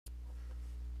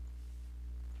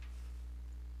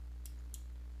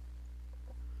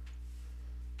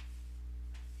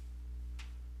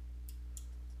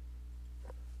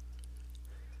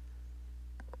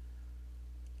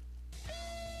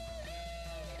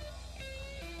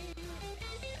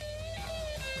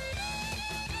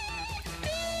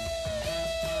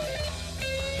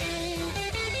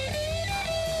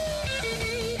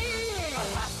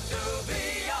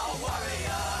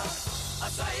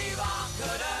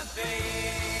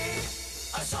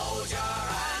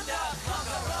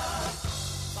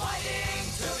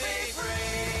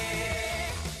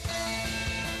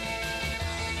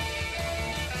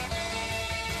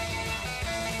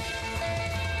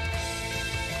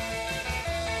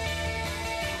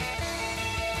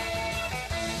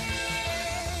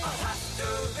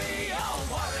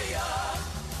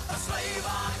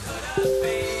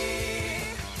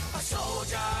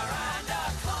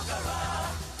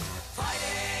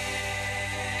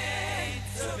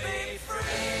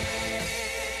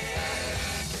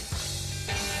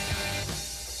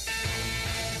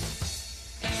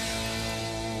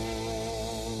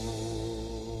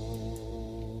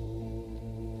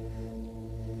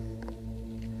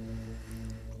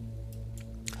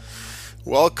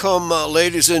Welcome,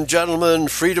 ladies and gentlemen,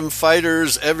 freedom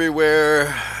fighters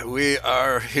everywhere. We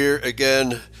are here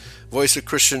again, Voice of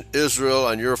Christian Israel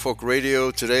on Eurofolk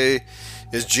Radio. Today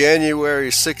is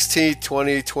January 16th,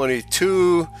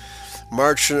 2022,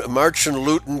 Marchin'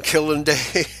 Lootin' Killin'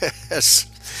 Day, as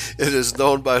it is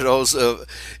known by those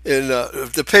in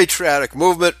the patriotic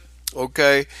movement.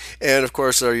 Okay, and of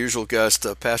course our usual guest,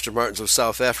 Pastor Martins of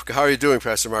South Africa. How are you doing,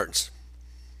 Pastor Martins?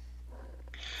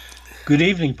 Good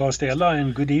evening, Pastor Ella,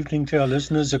 and good evening to our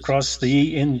listeners across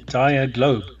the entire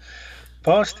globe.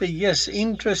 Pastor, yes,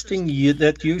 interesting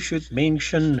that you should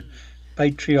mention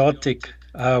patriotic.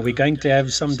 We're going to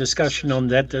have some discussion on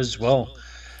that as well.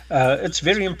 It's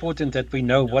very important that we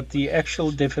know what the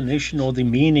actual definition or the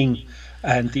meaning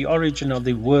and the origin of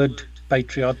the word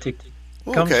patriotic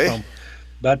comes from.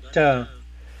 But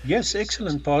yes,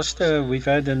 excellent, Pastor. We've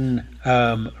had an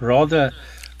rather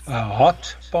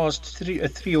hot past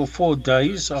three or 4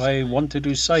 days. I wanted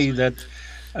to say that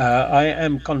I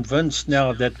am convinced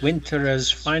now that winter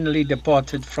has finally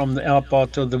departed from our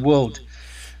part of the world.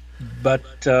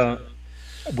 But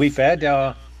we've had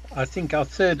our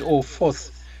third or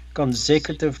fourth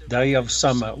consecutive day of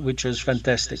summer, which is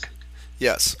fantastic.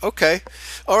 Yes. Okay.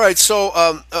 All right. So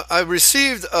I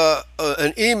received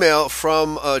an email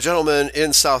from a gentleman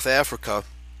in South Africa,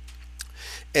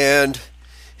 and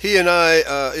he and I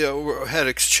had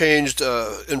exchanged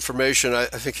information. I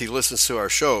think he listens to our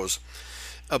shows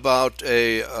about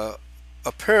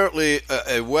apparently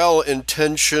a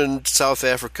well-intentioned South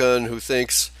African who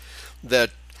thinks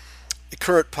that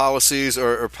current policies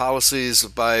or policies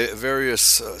by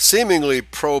various seemingly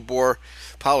pro-Boer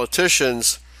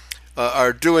politicians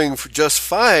are doing just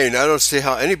fine. I don't see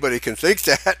how anybody can think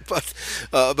that,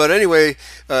 but anyway,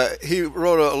 he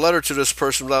wrote a letter to this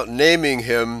person without naming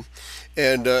him.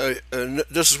 And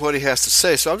this is what he has to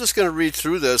say. So I'm just going to read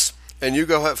through this, and you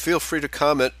go ahead, feel free to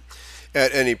comment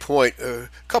at any point.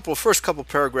 First couple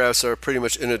paragraphs are pretty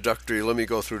much introductory. Let me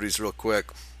go through these real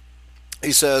quick.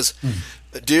 He says,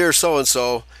 Dear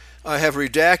so-and-so, I have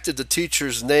redacted the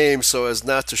teacher's name so as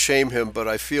not to shame him, but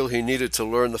I feel he needed to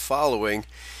learn the following,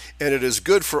 and it is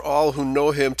good for all who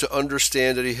know him to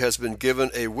understand that he has been given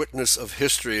a witness of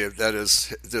history. That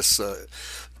is this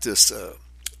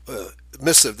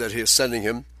missive that he is sending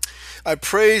him. I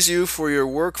praise you for your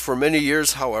work for many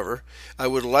years. However, I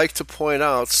would like to point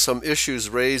out some issues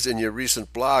raised in your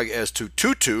recent blog as to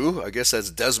Tutu, I guess that's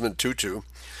Desmond Tutu,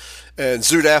 and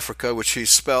Zuid-Afrika, which he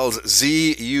spells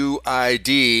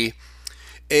Zuidafrika,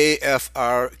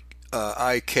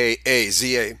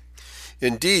 ZA.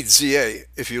 Indeed, ZA.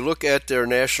 If you look at their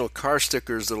national car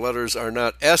stickers, the letters are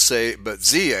not SA, but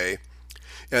ZA.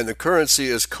 And the currency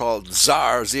is called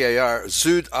ZAR, Z-A-R,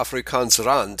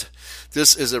 Zuid-Afrikaans-Rand.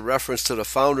 This is a reference to the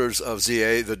founders of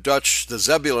ZA, the Dutch, the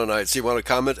Zebulonites. Do you want to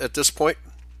comment at this point?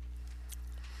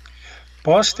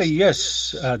 Pastor,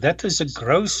 yes, that is a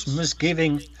gross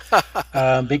misgiving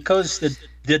because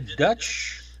the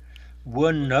Dutch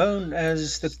were known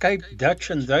as the Cape Dutch,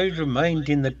 and they remained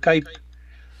in the Cape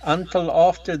until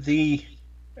after the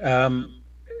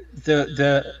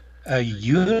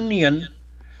Union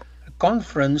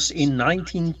Conference in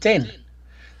 1910.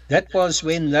 That was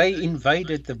when they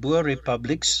invaded the Boer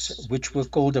republics, which were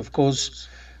called, of course,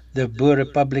 the Boer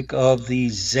Republic of the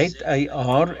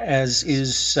ZAR, as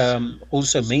is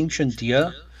also mentioned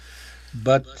here,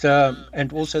 but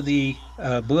and also the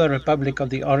Boer Republic of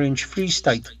the Orange Free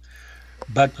State.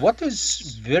 But what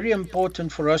is very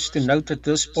important for us to note at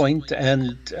this point,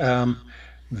 and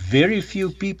very few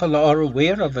people are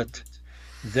aware of it,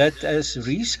 that as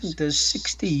recent as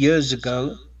 60 years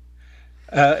ago,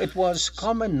 it was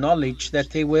common knowledge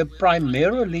that there were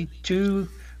primarily two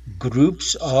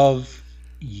groups of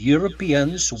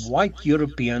Europeans, white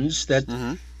Europeans, that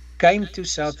came to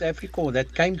South Africa, or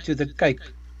that came to the Cape.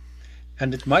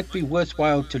 And it might be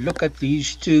worthwhile to look at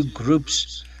these two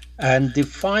groups and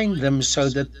define them so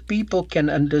that people can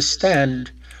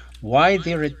understand why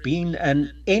there had been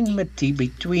an enmity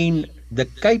between the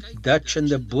Cape Dutch and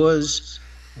the Boers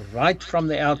right from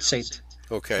the outset.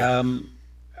 Okay.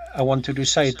 I wanted to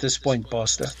say at this point,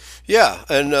 Pastor. Yeah,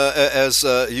 and as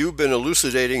you've been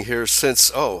elucidating here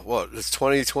since, it's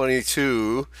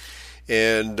 2022,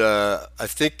 and I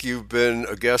think you've been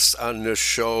a guest on this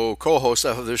show, co-host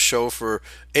of this show for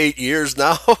 8 years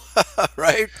now,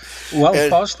 right? Well, And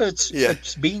Pastor, yeah,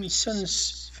 it's been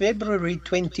since February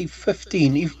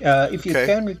 2015. If you okay,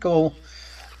 can recall,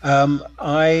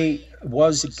 I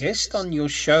was a guest on your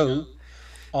show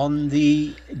on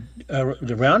the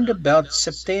around about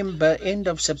September, end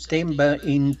of September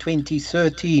in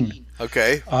 2013.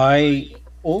 okay, I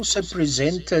also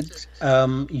presented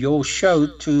your show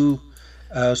to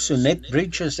Sonette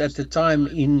Bridges at the time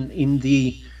in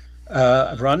the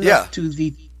run yeah, up to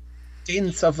the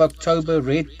 10th of October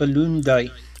Red Balloon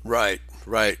Day, right,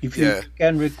 if you yeah.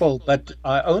 can recall. But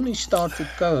I only started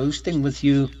co-hosting with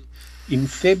you in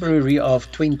February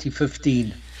of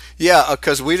 2015. Yeah,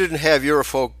 because we didn't have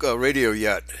Eurofolk radio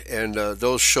yet, and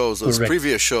those shows, those Correct.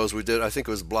 previous shows we did, I think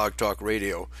it was Blog Talk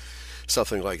Radio,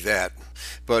 something like that.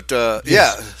 But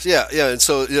Yes. yeah, and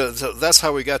so, so that's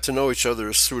how we got to know each other,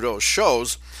 is through those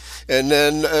shows. And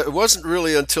then it wasn't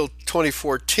really until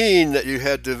 2014 that you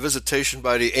had the visitation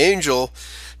by the angel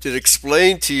to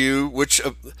explain to you, which,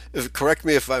 correct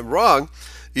me if I'm wrong,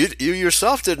 you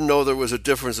yourself didn't know there was a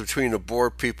difference between the Boer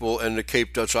people and the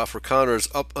Cape Dutch Afrikaners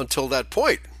up until that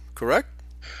point, correct?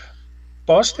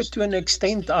 Pastor, to an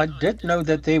extent, I did know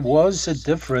that there was a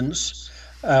difference.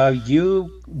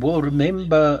 You will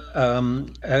remember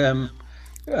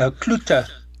Klute.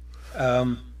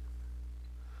 Um,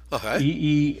 Okay.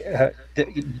 the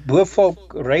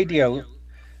Boerfolk Radio,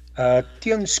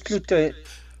 Tiens Klute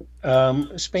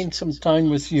spent some time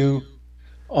with you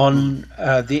on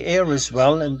the air as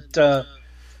well. And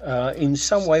in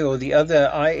some way or the other,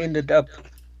 I ended up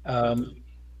um,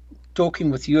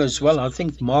 talking with you as well. I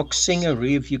think Mark Singer,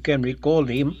 if you can recall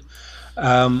him,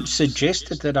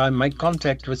 suggested that I make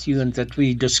contact with you and that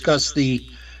we discuss the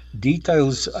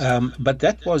details. But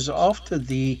that was after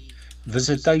the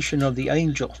visitation of the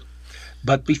angel.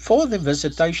 But before the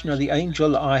visitation of the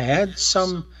angel, I had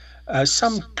some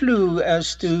clue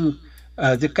as to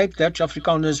the Cape Dutch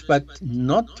Afrikaners, but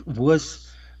not with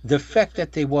the fact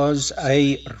that there was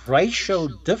a racial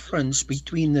difference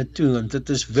between the two. And it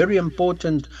is very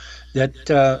important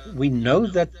that we know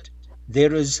that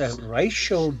there is a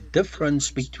racial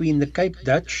difference between the Cape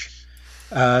Dutch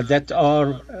that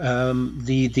are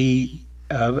the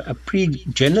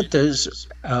progenitors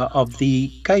of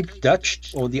the Cape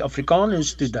Dutch or the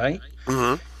Afrikaners today,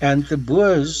 Hmm. and the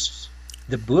Boers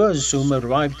whom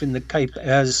arrived in the Cape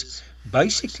as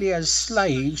basically as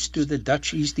slaves to the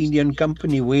Dutch East Indian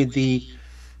Company, where the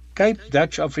Cape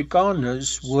Dutch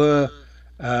Afrikaners were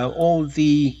all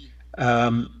the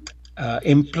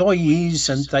employees,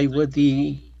 and they were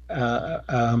the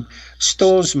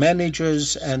stores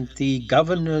managers and the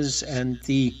governors, and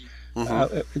Hmm.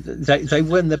 they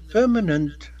were in the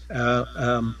permanent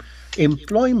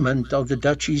employment of the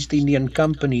Dutch East Indian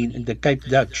Company, the Cape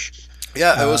Dutch.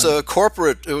 Yeah, it was Uh, a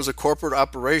corporate. It was a corporate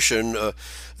operation.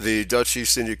 The Dutch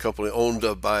East India Company, owned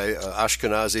by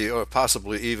Ashkenazi or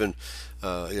possibly even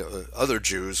other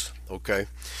Jews. Okay,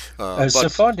 but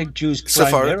Sephardic Jews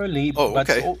Sephardic. primarily, Oh, but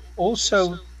okay.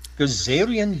 also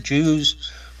Khazarian Jews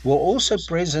were also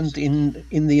present in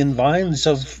the environs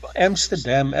of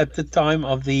Amsterdam at the time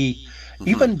of Hmm.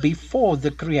 even before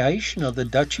the creation of the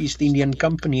Dutch East Indian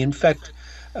Company. In fact,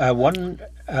 one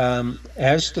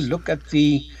has to look at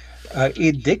the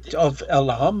Edict of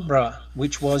Alhambra,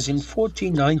 which was in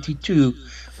 1492,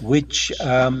 which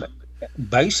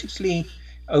basically,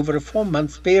 over a 4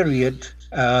 month period,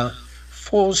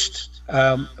 forced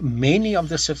many of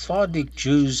the Sephardic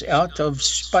Jews out of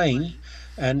Spain,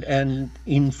 and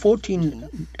in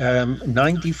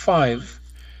 1495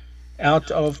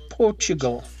 out of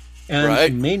Portugal, and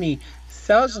Right. many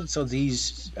thousands of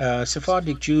these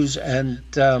Sephardic Jews and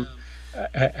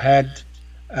had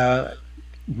uh,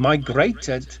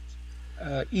 migrated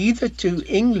either to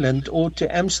England or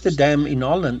to Amsterdam in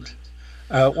Holland.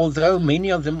 Although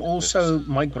many of them also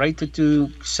migrated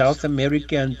to South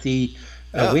America and the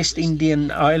Yeah. West Indian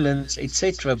islands,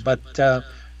 etc. But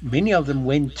many of them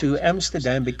went to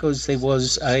Amsterdam because there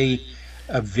was a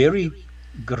very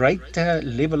great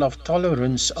level of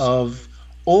tolerance of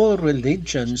all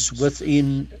religions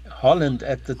within Holland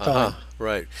at the Uh huh. time.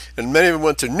 Right. And many of them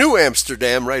went to New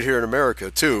Amsterdam, right here in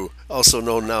America too, also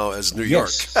known now as New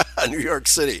York, Yes, New York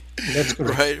City. that's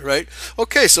correct. Right. Right.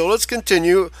 Okay. So let's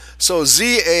continue. So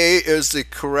ZA is the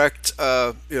correct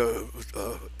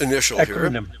initial here.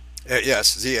 Acronym.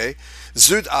 Yes, ZA.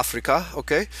 Zuid-Afrika,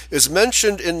 okay, is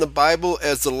mentioned in the Bible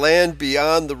as the land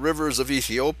beyond the rivers of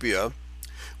Ethiopia,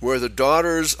 where the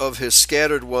daughters of his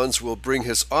scattered ones will bring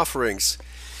his offerings.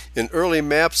 in early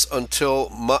maps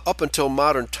up until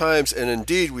modern times, and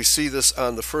indeed we see this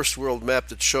on the first world map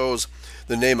that shows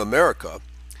the name America,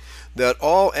 that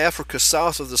all Africa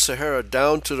south of the Sahara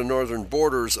down to the northern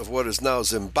borders of what is now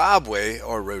Zimbabwe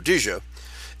or Rhodesia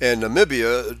and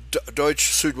Namibia,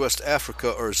 Deutsch Südwest Africa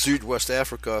or Südwest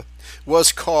Africa,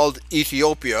 was called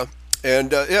Ethiopia.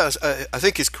 And yes, I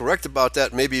think he's correct about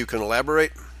that. Maybe you can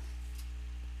elaborate.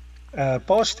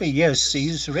 Pastor, yes,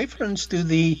 his reference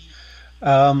to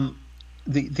um,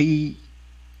 the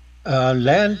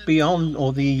land beyond,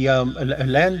 or the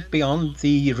land beyond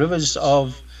the rivers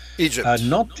of Egypt.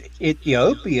 not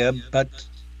Ethiopia but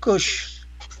Cush,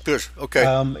 Good. Okay.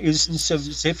 is in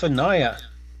Zephaniah,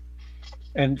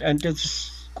 and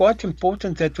it's quite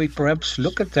important that we perhaps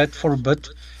look at that for a bit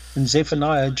in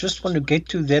Zephaniah. I just want to get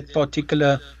to that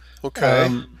particular. Okay.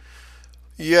 Um,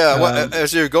 Yeah, well, um,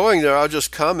 as you're going there, I'll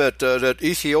just comment that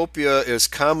Ethiopia is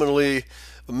commonly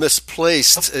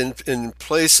misplaced in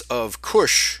place of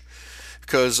Cush,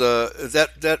 because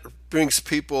that brings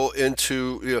people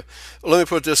into. Let me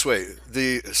put it this way: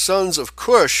 the sons of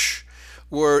Cush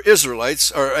were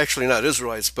Israelites, or actually not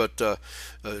Israelites, but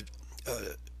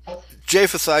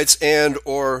Japhethites and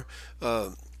or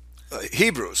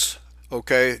Hebrews.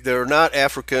 Okay, they're not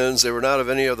Africans. They were not of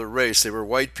any other race. They were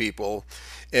white people.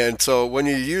 And so when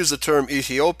you use the term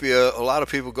Ethiopia, a lot of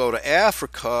people go to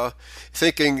Africa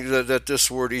thinking that this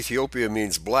word Ethiopia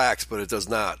means blacks, but it does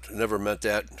not. It never meant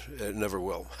that. It never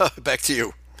will. Back to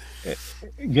you.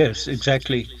 yes,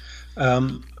 exactly.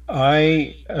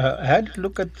 I had a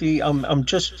look at the. I'm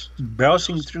just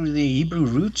browsing through the Hebrew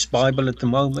Roots Bible at the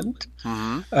moment.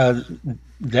 Mm-hmm. Uh,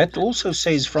 that also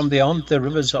says, "From beyond the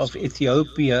rivers of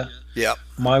Ethiopia, Yeah.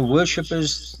 my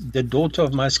worshippers, the daughter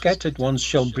of my scattered ones,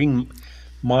 shall bring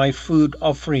my food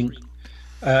offering.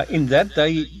 In that day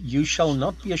you shall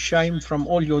not be ashamed from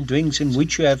all your doings in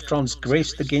which you have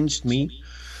transgressed against me.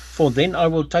 For then I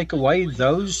will take away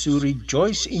those who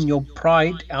rejoice in your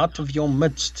pride out of your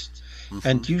midst, Mm-hmm.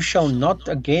 and you shall not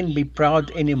again be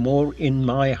proud any more in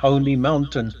my holy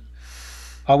mountain.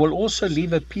 I will also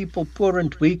leave a people poor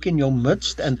and weak in your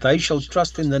midst, and they shall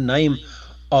trust in the name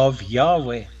of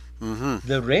Yahweh. Mm-hmm.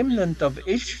 The remnant of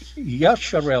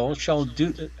Yasharel shall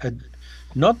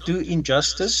not do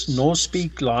injustice, nor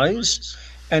speak lies,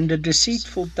 and a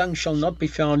deceitful tongue shall not be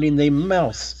found in their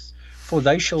mouth. For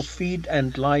they shall feed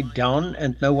and lie down,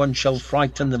 and no one shall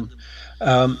frighten them.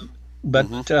 Um, but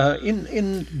Mm-hmm.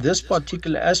 in this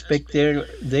particular aspect,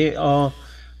 there are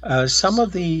some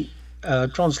of the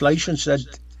translations that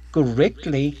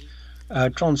correctly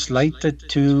translated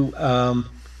to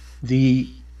the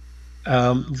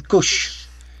Cush.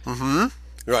 Mm-hmm.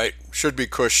 Right. Should be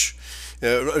Cush.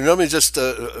 Let me just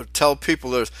tell people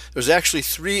there's actually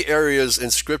three areas in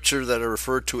Scripture that are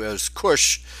referred to as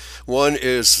Cush. One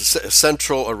is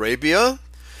Central Arabia.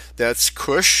 That's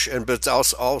Cush, but it's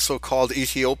also called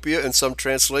Ethiopia in some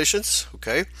translations.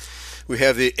 Okay. We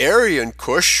have the Aryan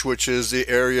Cush, which is the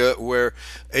area where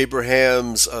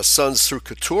Abraham's sons through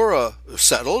Keturah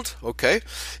settled. Okay.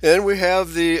 And we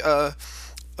have the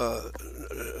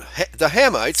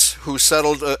Hamites who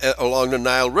settled along the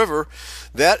Nile River.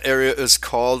 That area is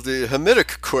called the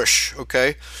Hamitic Kush,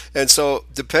 okay? And so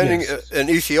depending, Yes. and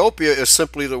Ethiopia is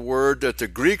simply the word that the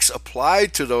Greeks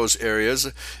applied to those areas,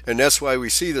 and that's why we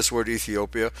see this word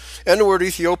Ethiopia. And the word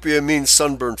Ethiopia means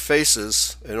sunburned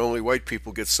faces, and only white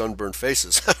people get sunburned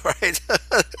faces, right?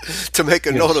 To make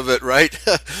a note Yes. of it, right?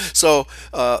 So,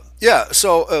 yeah,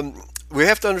 so we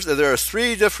have to understand there are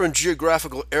three different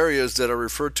geographical areas that are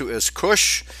referred to as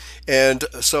Kush, and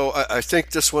so I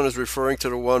think this one is referring to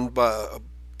the one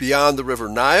beyond the River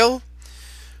Nile,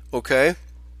 okay,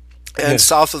 and Yes.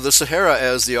 south of the Sahara,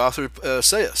 as the author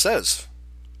says.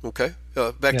 Okay,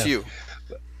 back to Yeah. you.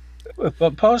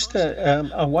 But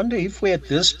Pastor, I wonder if we're at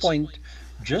this point,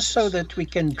 just so that we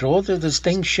can draw the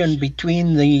distinction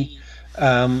between the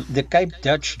Cape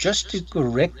Dutch, just to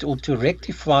correct or to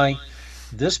rectify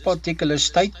this particular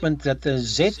statement that the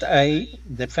ZA,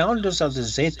 the founders of the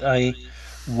ZA,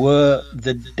 were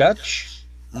the Dutch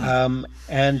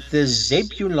and the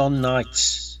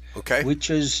Zebulonites, Okay, which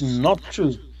is not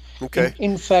true. okay.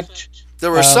 In fact,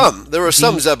 There were some. There were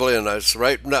some the Zebulonites,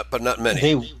 right? But not many.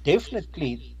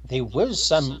 there were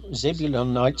some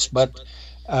Zebulonites, but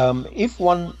if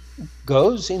one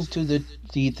goes into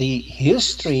the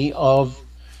history of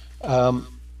um,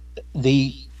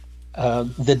 the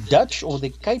Dutch or the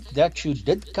Cape Dutch who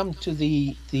did come to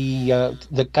the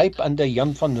Cape under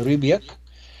Jan van Riebeeck,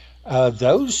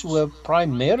 those were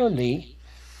primarily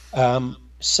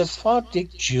Sephardic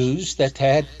Jews that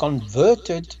had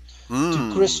converted to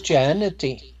Mm.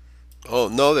 Christianity Oh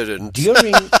no, they didn't.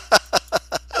 during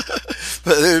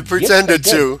They Yes, they pretended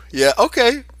did. to. Yeah.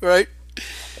 Okay. Right.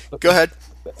 Go ahead.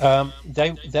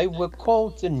 They were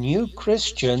called the New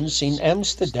Christians in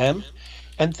Amsterdam,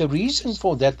 and the reason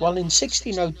for that, well, in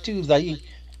 1602,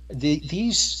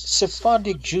 these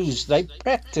Sephardic Jews, they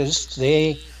practiced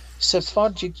their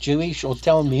Sephardic Jewish or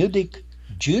Talmudic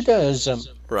Judaism.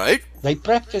 Right. They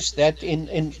practiced that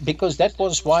in because that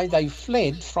was why they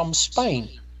fled from Spain,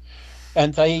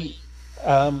 and they,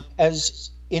 as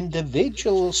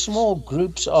individual small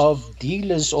groups of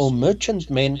dealers or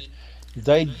merchantmen,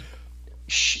 they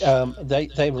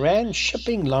they ran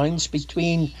shipping lines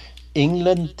between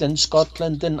England and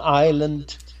Scotland and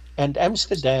Ireland and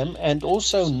Amsterdam, and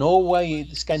also Norway,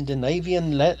 the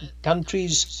Scandinavian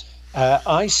countries,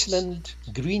 Iceland,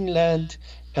 Greenland,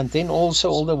 and then also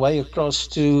all the way across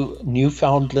to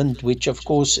Newfoundland, which of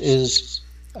course is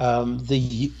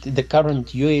the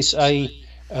current USA,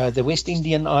 the West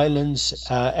Indian Islands,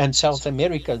 and South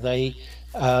America. They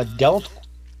dealt.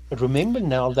 Remember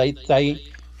now, they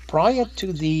prior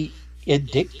to the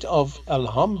Edict of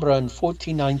Alhambra in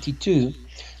 1492,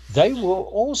 they were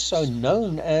also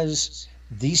known as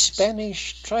the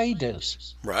Spanish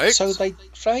traders. Right. So they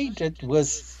traded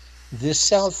with the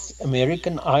South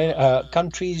American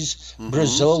countries,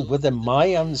 Brazil, with the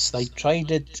Mayans. They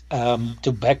traded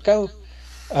tobacco.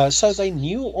 So they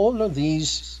knew all of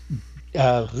these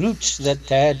routes that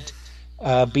had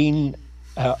been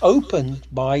opened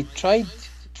by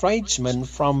tradesmen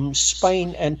from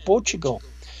Spain and Portugal.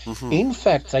 In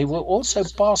fact, they were also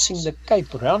passing the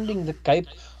Cape, rounding the Cape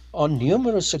on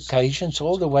numerous occasions,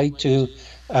 all the way to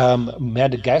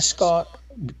Madagascar,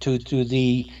 to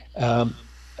the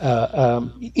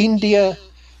India,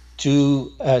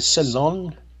 to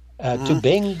Ceylon, to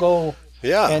Bengal,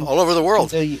 Yeah. and All over the to world.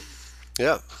 the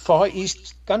Yeah. Far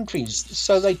East countries.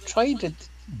 So they traded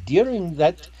during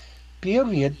that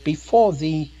period before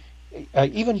the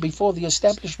even before the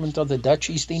establishment of the Dutch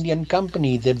East Indian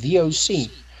Company, the VOC.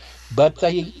 But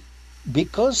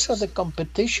because of the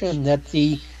competition that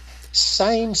the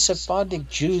same Sephardic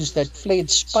Jews that fled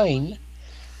Spain,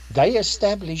 they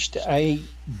established a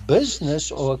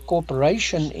business or a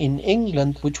corporation in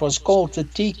England which was called the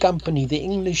Tea Company, the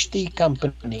English Tea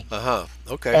Company.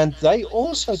 Okay. And they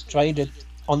also traded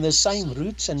on the same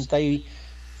routes, and they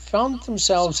found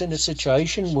themselves in a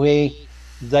situation where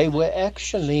they were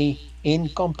actually in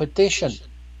competition.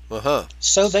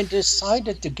 So they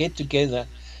decided to get together.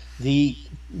 The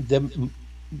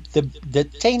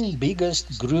 10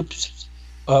 biggest groups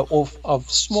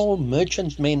of small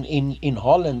merchantmen in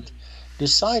Holland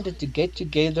decided to get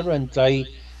together, and they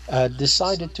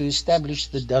decided to establish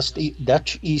the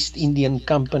Dutch East Indian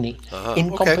Company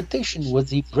in competition with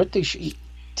the British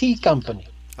Tea Company.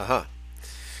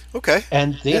 Okay.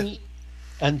 And then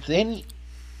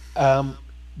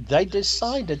they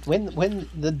decided, when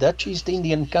the Dutch East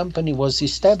Indian Company was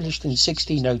established in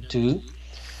 1602,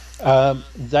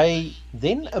 they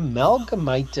then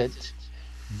amalgamated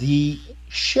the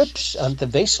ships and the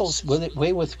vessels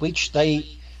with which they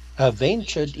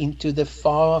ventured into the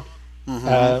far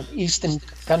eastern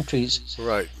countries.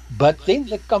 Right. But then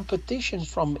the competition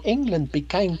from England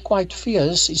became quite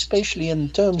fierce, especially in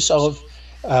terms of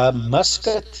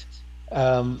muscat,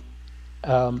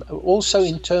 also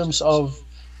in terms of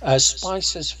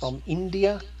spices from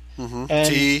India, and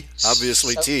tea,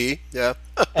 obviously tea, yeah,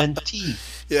 and tea,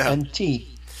 yeah, and tea.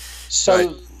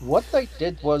 So what they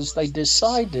did was they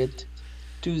decided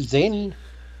to then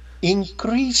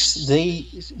increase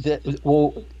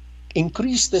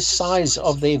increase the size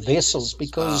of their vessels,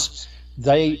 because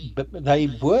they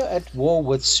were at war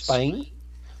with Spain,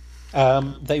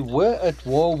 they were at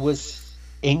war with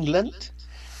England,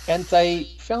 and they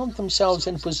found themselves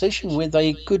in a position where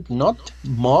they could not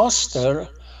master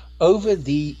over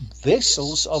the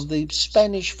vessels of the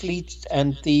Spanish fleet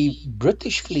and the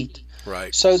British fleet.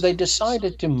 Right. So they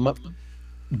decided to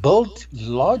build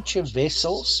larger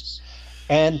vessels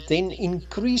and then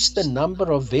increase the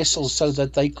number of vessels so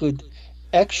that they could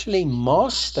actually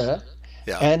master,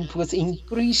 and with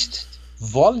increased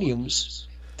volumes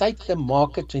take the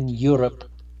market in Europe.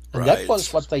 And that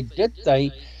was what they did.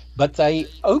 But they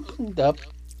opened up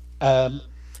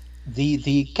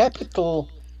the capital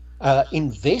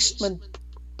investment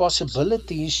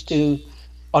possibilities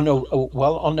on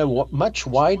a much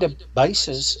wider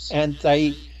basis, and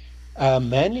they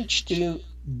managed to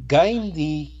gain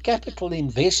the capital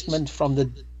investment from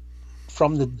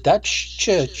the Dutch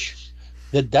church,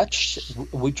 the Dutch,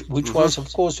 which was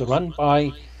of course run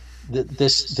by the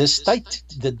state.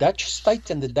 The Dutch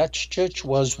state and the Dutch church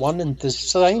was one and the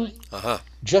same,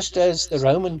 just as the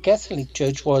Roman Catholic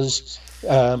Church was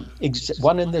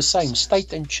one and the same.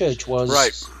 State and church was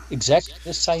exactly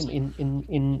the same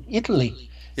in Italy,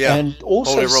 Yeah. and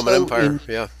also Holy Roman so Empire.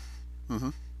 Yeah.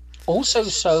 also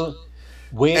so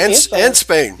And wherever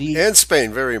Spain. the And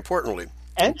Spain, very importantly.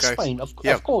 and Okay. Spain,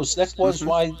 Yeah. of course, that was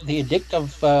why the Edict of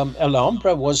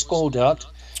Alhambra was called out,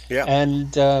 Yeah.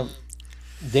 and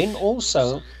then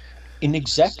also in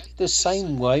exactly the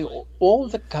same way, all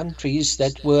the countries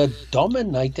that were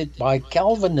dominated by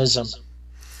Calvinism,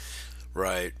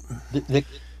 Right. the, the,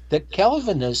 the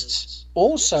Calvinists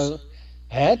also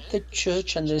had the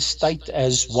church and the state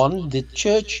as one. The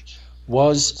church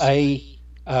was the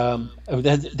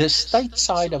state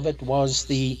side of it was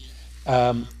the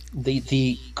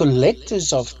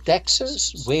collectors of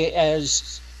taxes,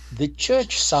 whereas the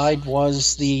church side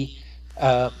was the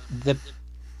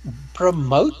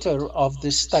promoter of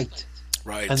the state. And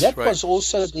Right. that Right. was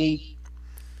also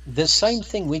the same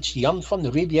thing which Jan van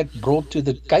Riebeeck brought to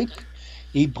the Cape.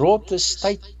 He brought the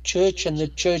state church and the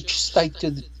church state to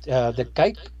the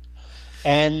Cape,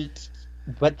 and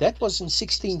but that was in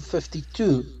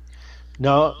 1652.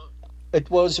 Now, it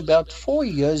was about 4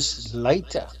 years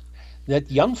later that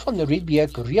Jan van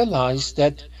Riebeeck realized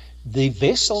that the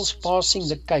vessels passing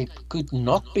the Cape could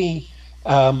not be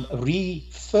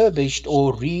refurbished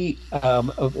or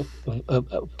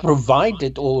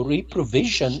provided or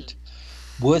reprovisioned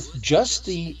with just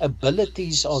the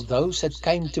abilities of those that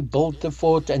came to build the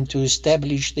fort and to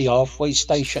establish the halfway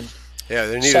station. Yeah,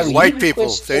 they needed So he white people. They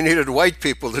requested, needed white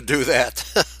people to do that.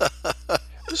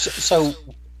 so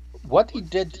what he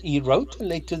did, he wrote a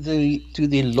letter to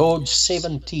the Lord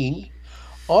 17,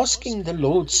 asking the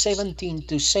Lord 17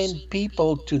 to send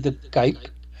people to the Cape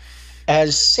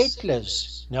as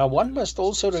settlers. Now, one must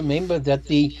also remember that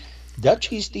the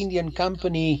Dutch East Indian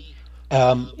Company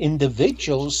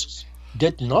individuals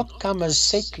did not come as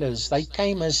settlers. They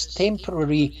came as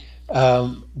temporary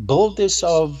builders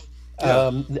of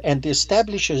Yeah. and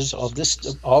establishers of this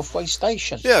halfway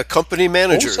station. Yeah, company Also,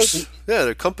 managers. Yeah,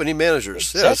 they're company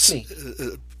managers. Yes.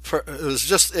 exactly, It was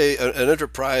just an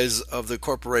enterprise of the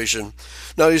corporation.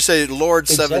 Now you say Lord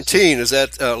exactly. 17. Is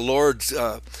that Lord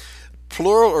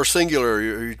plural or singular?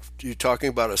 You talking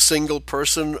about a single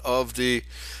person of the,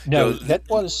 you No, know, that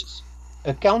was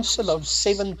a council of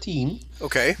 17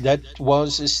 okay. that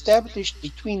was established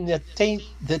between the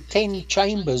 10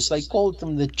 chambers. They called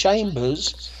them the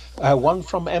chambers, one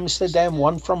from Amsterdam,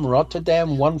 one from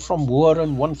Rotterdam, one from Boer,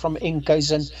 and one from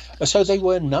Enkhuizen. So there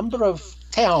were a number of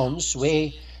towns where,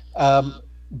 um,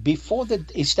 before the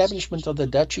establishment of the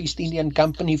Dutch East Indian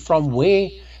Company, from where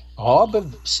harbor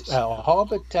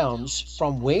towns,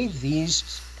 from where these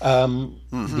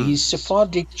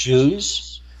Sephardic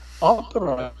Jews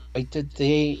operated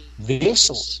their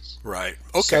vessels. Right.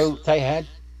 Okay. So they had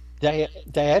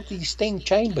these 10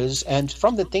 chambers, and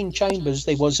from the 10 chambers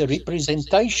there was a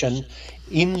representation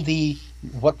in the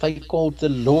what they called the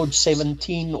Lord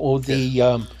 17, or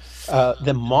Yeah.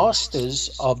 the masters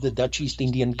of the Dutch East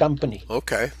Indian Company.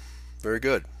 Okay. Very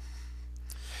good.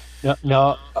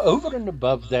 Now, over and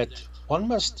above that, one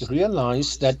must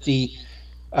realize that the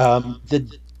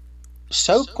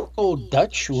so-called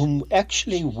Dutch, whom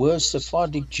actually were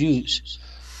Sephardic Jews,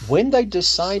 when they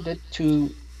decided to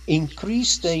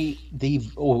increase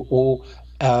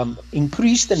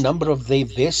increase the number of their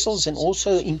vessels and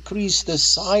also increase the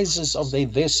sizes of their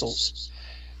vessels,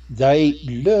 they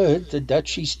lured the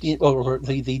Dutch or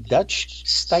the Dutch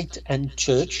state and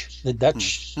church, the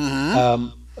Dutch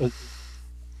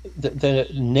the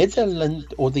Netherlands,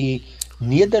 or the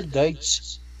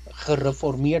Nederduits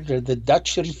Gereformeerde, the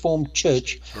Dutch Reformed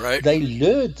Church, Right. they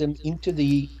lured them into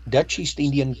the Dutch East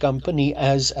Indian Company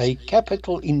as a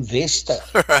capital investor.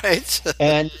 Right.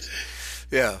 And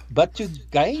Yeah. but to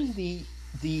gain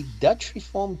the Dutch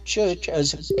Reformed Church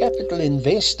as a capital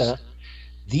investor,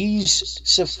 these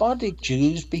Sephardic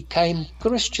Jews became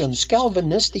Christians,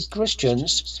 Calvinistic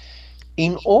Christians,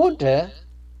 in order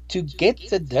to get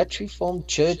the Dutch Reformed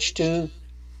Church to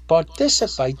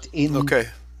participate in Okay.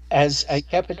 as a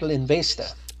capital investor.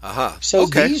 Aha. So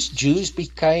Okay. these Jews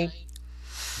became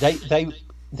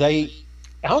they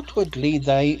outwardly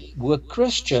they were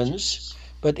Christians,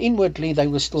 but inwardly they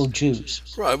were still Jews.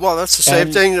 Right. Well, that's the same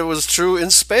And thing that was true in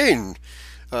Spain.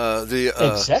 The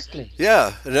exactly,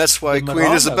 Yeah, and that's the why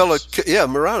Queen Isabella. Marranos. Yeah,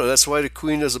 Murano. That's why the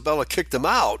Queen Isabella kicked them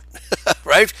out,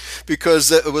 right? Because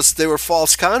they were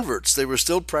false converts. They were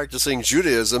still practicing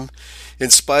Judaism, in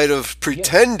spite of Yes.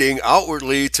 pretending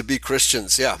outwardly to be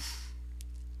Christians. Yeah.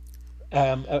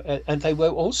 And they were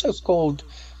also called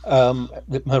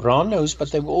the Marranos,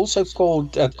 but they were also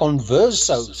called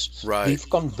conversos. The Right.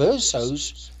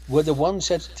 conversos were the ones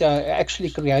that actually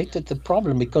created the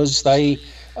problem, because they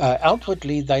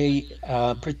outwardly they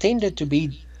pretended to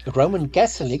be Roman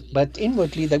Catholic, but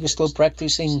inwardly they were still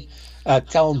practicing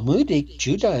Talmudic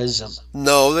Judaism.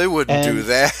 No, they wouldn't do And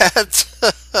that.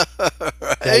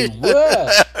 they Right?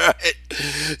 were. Right.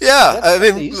 Yeah, That's I what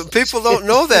they mean, used to people don't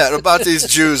know say. that about these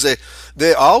Jews.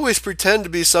 They always pretend to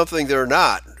be something they're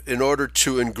not in order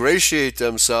to ingratiate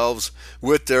themselves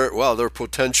with their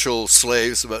potential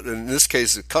slaves, but in this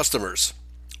case, customers,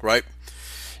 right?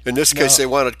 In this case, Now, they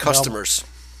wanted now, customers.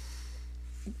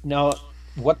 now,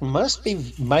 what must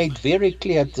be made very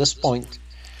clear at this point,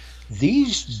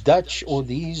 these Dutch or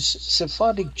these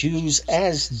Sephardic Jews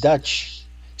as Dutch,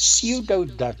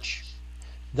 pseudo-Dutch,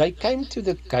 they came to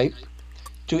the Cape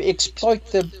to exploit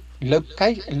the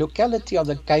locality of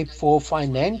the Cape for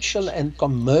financial and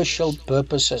commercial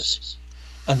purposes.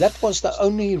 And that was the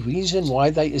only reason why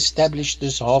they established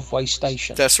this halfway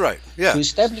station, That's right. to Yeah,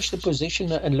 establish the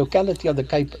position and locality of the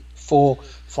Cape for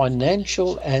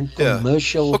financial and yeah.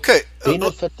 commercial Okay.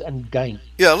 benefit and gain.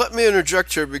 Yeah, let me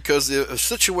interject here because the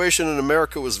situation in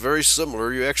America was very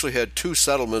similar. You actually had two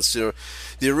settlements.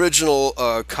 The original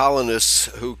colonists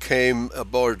who came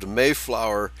aboard the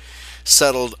Mayflower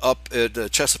settled up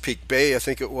at Chesapeake Bay, I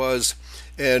think it was,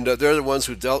 and they're the ones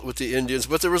who dealt with the Indians.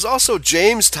 But there was also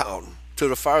Jamestown to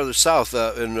the farther south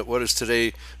in what is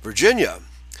today Virginia.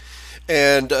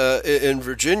 And in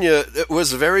Virginia, it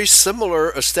was a very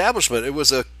similar establishment. It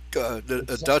was a Dutch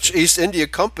Exactly. East India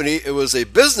Company. It was a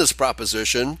business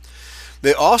proposition.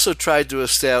 They also tried to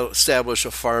establish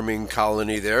a farming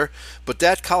colony there, but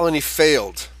that colony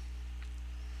failed.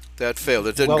 That failed.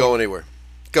 It didn't go Well, anywhere.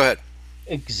 Go ahead.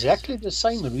 exactly the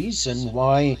same reason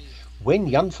why when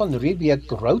Jan van Riebeeck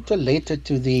wrote a letter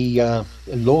to the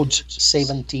Lords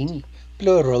 17,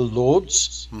 plural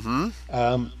Lords,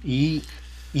 Mm-hmm.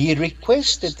 he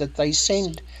requested that they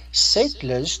send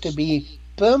settlers to be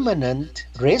permanent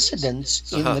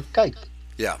residents in Uh-huh. the Cape.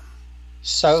 Yeah.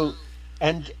 So,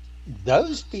 and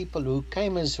those people who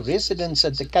came as residents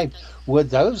at the Cape were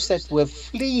those that were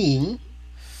fleeing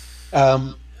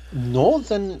um,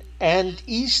 northern and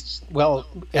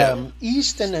Yeah.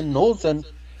 eastern and northern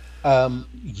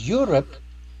Europe,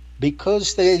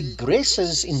 because the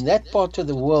aggressors in that part of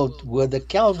the world were the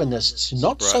Calvinists,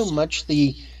 not so Right. much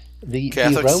the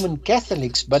Catholics. Roman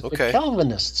Catholics, but the Okay.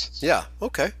 Calvinists. Yeah.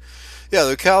 Okay. Yeah. The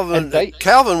And Calvin they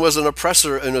Calvin was an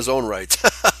oppressor in his own right.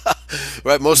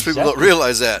 Right. Most people don't exactly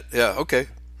realize that. Yeah. Okay.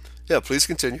 Yeah. Please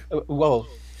continue. well,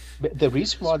 the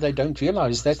reason why they don't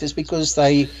realize that is because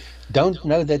they don't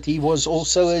know that he was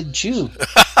also a Jew.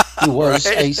 He was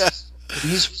Right.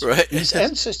 his Right. his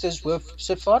ancestors were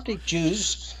Sephardic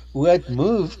Jews who had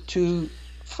moved to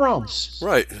France,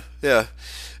 Right. Yeah.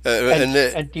 and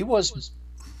And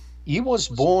he was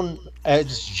born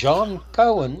as Jean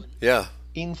Cohen yeah.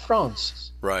 in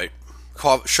France. Right.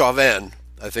 Chauvin.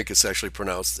 I think it's actually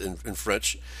pronounced in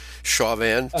French.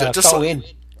 Chauvin. Just like Cohen,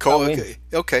 Cohen, Okay.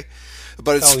 Okay.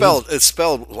 But Cohen. it's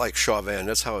spelled like Chauvin.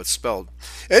 That's how it's spelled.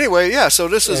 Anyway, yeah. So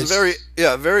this is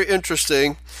Yes, very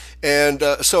interesting, and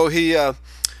so he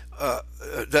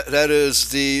that is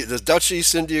the Dutch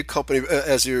East India Company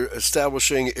as you're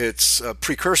establishing its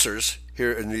precursors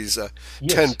here in these 10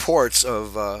 yes, ports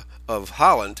of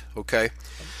Holland. Okay.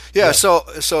 Yeah. yeah,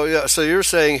 So you're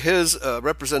saying his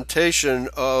representation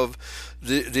of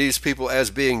these people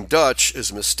as being Dutch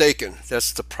is mistaken.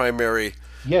 That's the primary.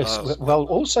 yes. Uh, Well,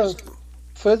 also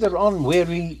further on, where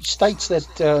he states that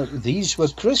these were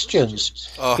Christians.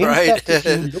 all In right. fact, if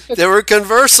you look at, They were they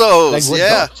conversos. were Yeah.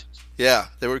 not. Yeah.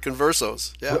 They were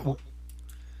conversos. Yeah.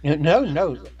 No,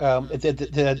 no.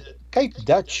 The Cape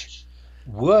Dutch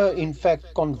were in fact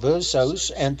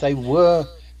conversos, and they were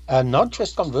not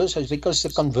just conversos, because the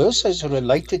conversos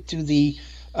related to the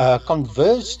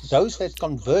those that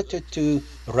converted to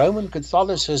Roman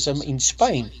Catholicism in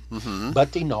Spain. Hmm.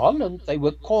 But in Holland, they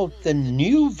were called the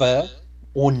Nieuwe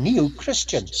or New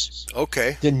Christians.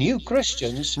 Okay. The New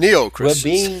Christians Neo were Christians.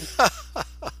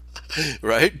 being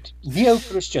Right. Neo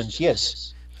Christians,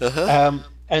 yes. Uh-huh.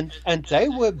 And they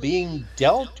were being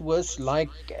dealt with like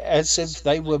as if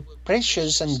they were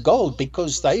precious and gold,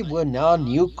 because they were now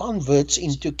new converts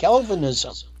into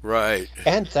Calvinism. Right.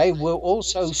 And they were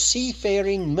also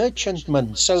seafaring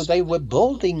merchantmen. So they were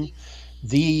building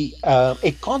the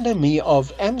economy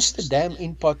of Amsterdam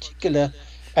in particular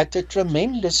at a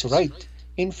tremendous rate.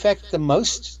 In fact,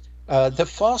 the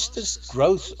fastest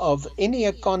growth of any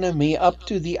economy up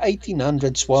to the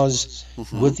 1800s was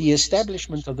Hmm. with the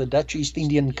establishment of the Dutch East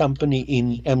Indian Company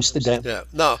in Amsterdam. Yeah.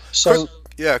 Now, quick. So,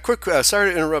 Yeah, quick.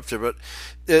 Sorry to interrupt you, but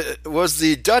was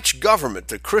the Dutch government,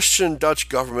 the Christian Dutch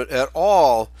government, at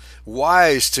all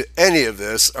wise to any of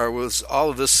this, or was all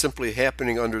of this simply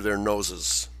happening under their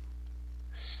noses?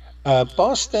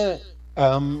 Pastor,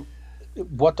 um,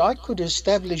 what I could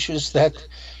establish is that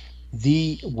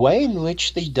the way in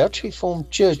which the Dutch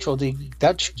Reformed Church or the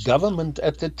Dutch government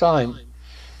at the time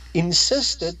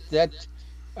insisted that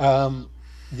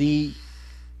the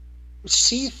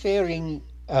seafaring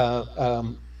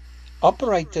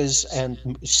operators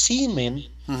and seamen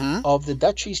of the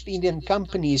Dutch East Indian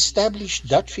Company established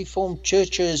Dutch Reformed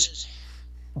churches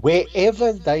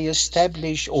wherever they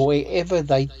establish or wherever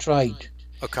they trade.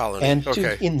 A colony. And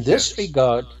Okay. in this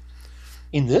regard,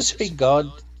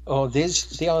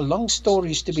 there are long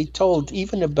stories to be told,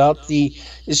 even about the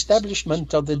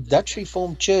establishment of the Dutch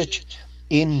Reformed Church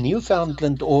in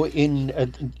Newfoundland, or in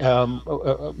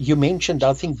you mentioned,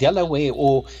 I think, Delaware,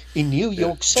 or in New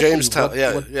York City. Jamestown.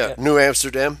 New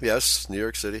Amsterdam. Yes, New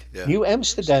York City. Yeah. New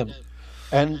Amsterdam.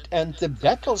 And the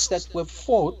battles that were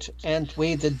fought, and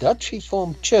where the Dutch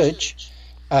Reformed Church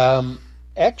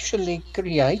actually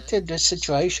created a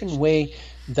situation where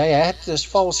they had this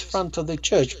false front of the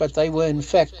church, but they were in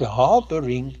fact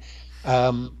harboring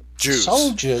Jews.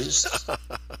 Soldiers.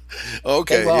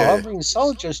 Okay, they were harboring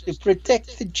soldiers to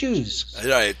protect the Jews.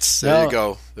 Right. There you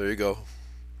go. There you go.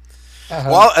 Uh-huh.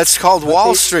 Well, it's called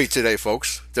Wall Street today,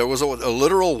 folks. There was a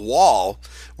literal wall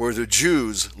where the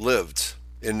Jews lived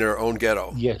in their own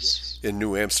ghetto. Yes. In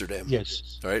New Amsterdam.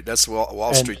 Yes. All right. That's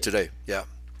Wall Street today. Yeah.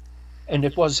 And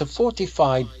it was a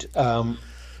fortified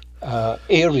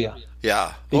area.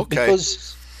 Yeah. Okay.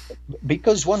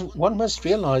 Because one must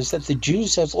realize that the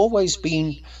Jews have always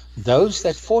been those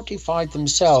that fortified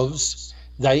themselves.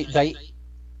 They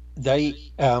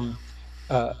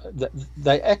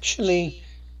actually,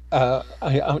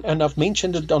 and I've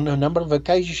mentioned it on a number of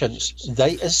occasions,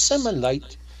 they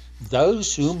assimilate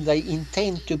those whom they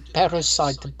intend to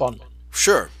parasite upon.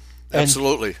 Sure.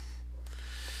 Absolutely.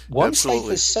 Once they've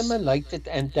assimilated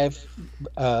and they've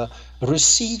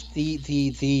received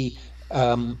the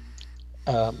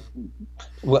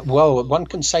well, one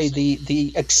can say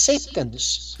the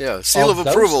acceptance. Yeah, seal of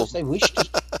approval. They wish to,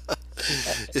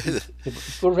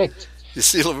 correct. The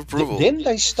seal of approval. Then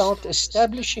they start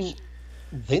establishing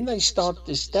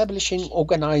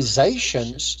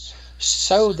organizations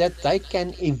so that they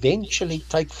can eventually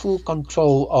take full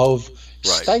control of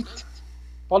state,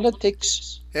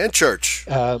 politics, and church.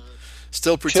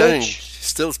 Still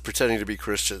pretending to be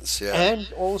Christians. Yeah.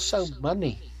 And also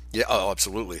money. Yeah, oh,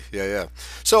 absolutely. Yeah.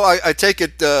 So I take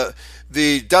it the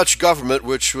Dutch government,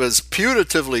 which was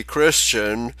putatively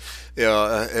Christian,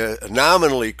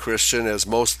 nominally Christian, as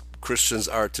most Christians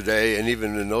are today, and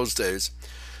even in those days,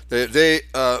 they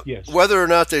yes. Whether or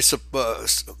not they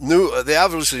knew, they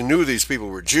obviously knew these people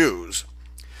were Jews,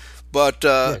 but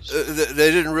yes.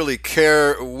 They didn't really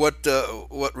care what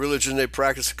religion they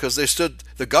practiced, because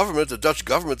the Dutch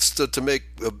government stood to make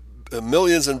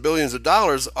millions and billions of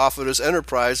dollars off of this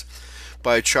enterprise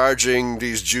by charging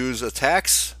these Jews a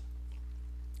tax.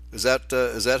 Is that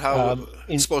how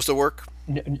it's supposed to work?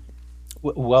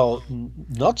 Well,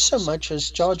 not so much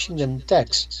as charging them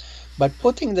tax, but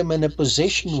putting them in a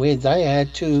position where they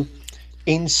had to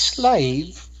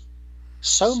enslave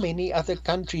so many other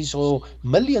countries, or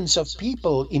millions of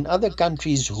people in other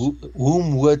countries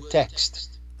whom were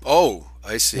taxed. Oh,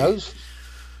 I see.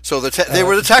 So they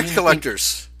were the tax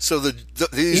collectors. So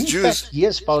these Jews. Fact,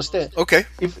 yes, Pastor. Okay.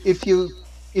 If you,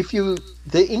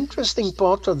 the interesting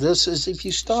part of this is if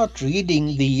you start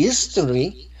reading the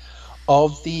history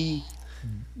of the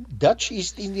Dutch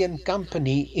East Indian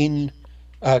Company in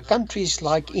countries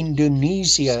like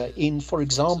Indonesia, in, for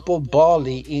example,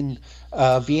 Bali, in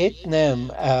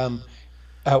Vietnam,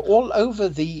 all over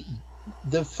the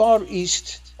Far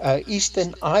East,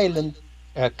 Eastern Island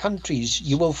countries,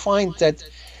 you will find that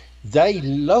they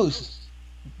loathe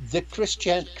the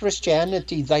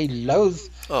Christianity, they loathe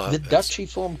the Dutch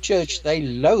Reformed Church, they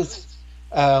loathe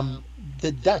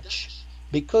the Dutch,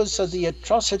 because of the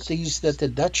atrocities that the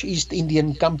Dutch East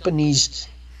Indian Companies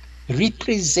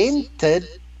represented,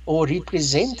 or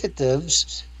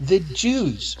representatives, the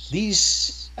Jews,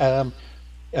 these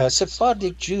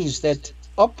Sephardic Jews that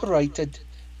operated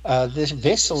the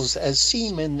vessels as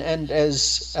seamen and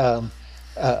as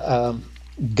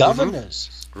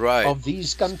governors of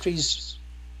these countries,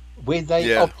 where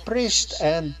they oppressed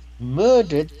and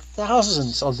murdered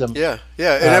thousands of them. Yeah,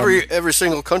 in every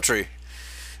single country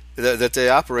that they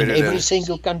operated in. Every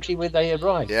single country where they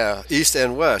arrived. Yeah, east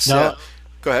and west. Now,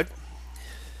 go ahead.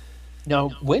 Now,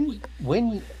 when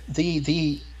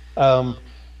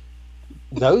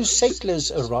those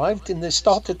settlers arrived, and they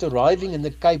started arriving in the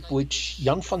Cape, which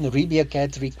Jan van Riebeeck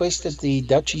had requested the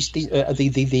Dutch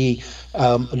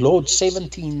Lord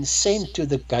 17 sent to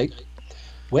the Cape.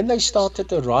 When they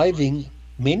started arriving,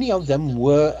 many of them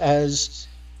were as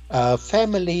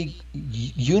family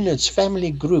units,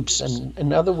 family groups, and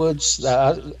in other words,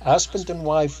 the husband and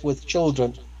wife with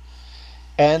children.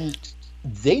 And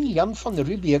then Jan van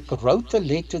Riebeeck wrote a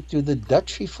letter to the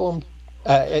Dutch Reformed,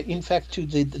 in fact, to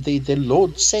the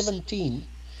Lord 17,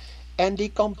 and he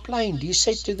complained. He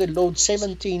said to the Lord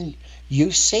 17,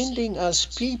 "You're sending us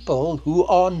people who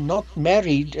are not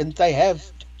married and they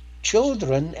have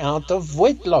children out of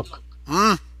wedlock."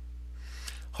 Does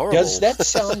Horrible. that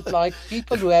sound like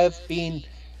people who have been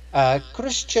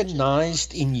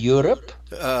Christianized in Europe?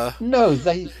 No,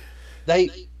 they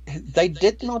they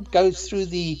did not go through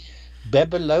the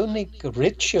Babylonic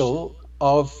ritual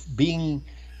of being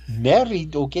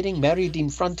married or getting married in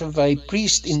front of a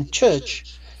priest in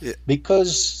church, Yeah.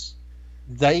 because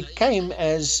they came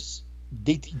as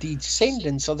the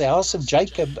descendants of the house of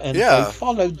Jacob, and they Yeah.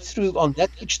 followed through on that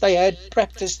which they had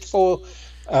practiced for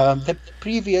the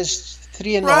previous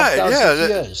three and a half Right. Yeah. thousand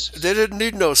years. They didn't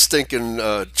need no stinking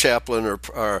chaplain or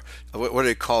what do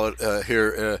they call it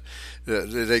here?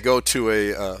 They go to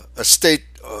a state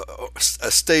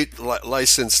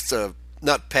licensed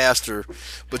not pastor,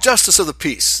 but justice of the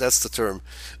peace. That's the term,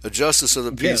 a justice of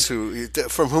the Yeah. peace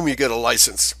from whom you get a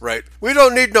license. Right. We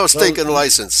don't need no Well, stinking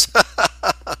license.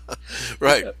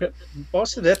 Right.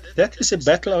 Pastor, that is a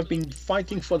battle I've been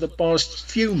fighting for the past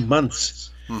few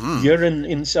months here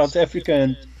in South Africa,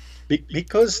 and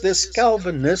because this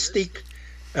Calvinistic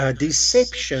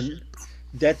deception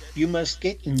that you must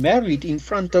get married in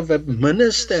front of a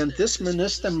minister, and this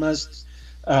minister must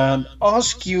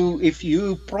ask you if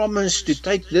you promise to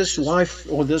take this wife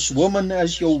or this woman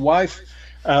as your wife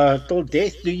till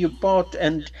death do you part,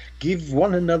 and give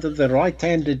one another the right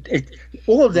hand.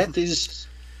 All that is,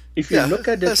 if you Yeah. look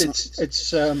at it,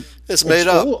 It's it's made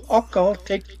up. all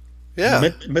occultic, Yeah.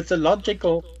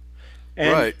 mythological,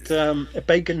 and Right.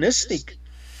 paganistic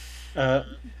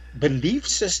belief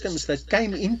systems that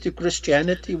came into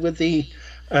Christianity with the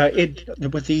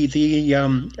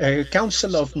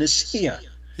Council of Nicaea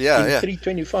Yeah. in Yeah.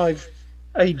 325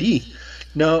 AD.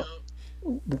 Now,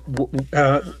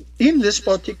 in this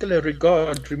particular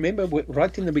regard, remember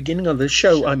right in the beginning of the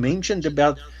show, I mentioned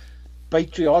about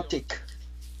patriotic.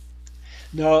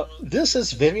 Now, this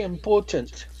is very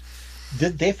important. The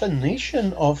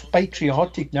definition of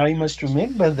patriotic, now you must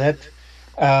remember that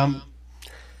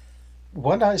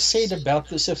what I said about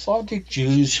the Sephardic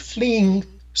Jews fleeing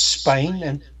Spain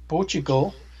and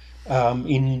Portugal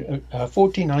in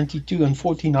 1492 and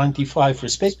 1495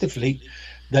 respectively,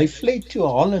 they fled to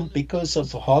Holland because of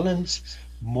Holland's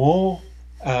more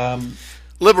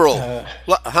Liberal.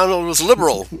 Hanno was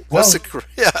liberal. That's well,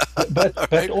 yeah. All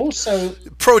but right. also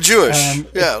Pro-Jewish.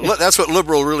 Yeah, that's what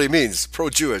liberal really means.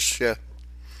 Pro-Jewish. Yeah.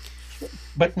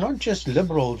 but not just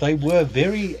liberal. They were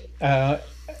very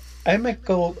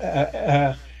amicable. They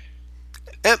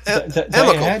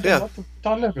Amicable. had a Yeah. lot of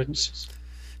tolerance,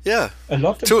 Yeah. a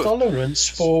lot of To tolerance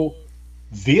for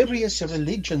various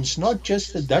religions, not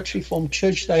just the Dutch Reformed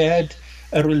Church. They had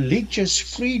a religious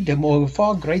freedom, or a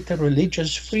far greater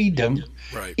religious freedom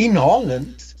right. in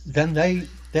Holland than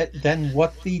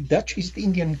what the Dutch East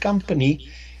Indian Company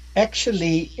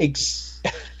actually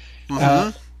Mm-hmm.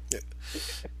 Yeah.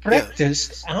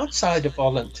 practiced outside of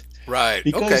Holland. Right.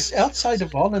 Okay. Because outside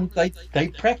of Holland, they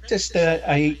practiced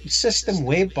a system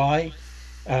whereby,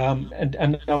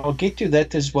 and I'll get to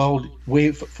that as well,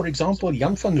 where, for example,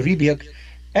 Jan van Riebeeck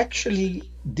actually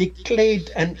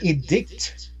declared an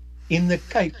edict in the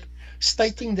Cape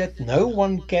stating that no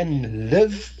one can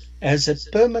live as a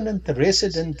permanent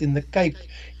resident in the Cape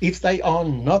if they are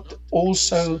not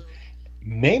also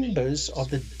members of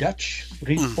the Dutch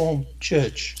Reformed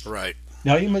Church. Right.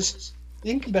 Now, you must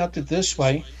think about it this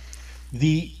way.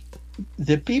 The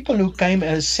people who came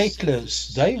as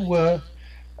settlers, they were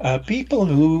people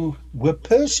who were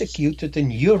persecuted in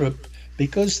Europe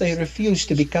because they refused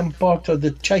to become part of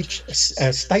the church,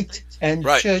 state and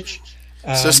Right. church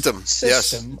System. Yes.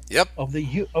 system Yep.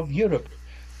 of Europe,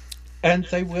 and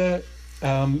they were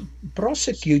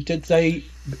prosecuted. They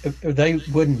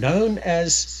were known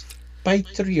as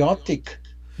patriotic.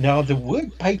 Now, the word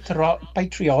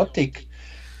patriotic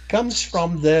comes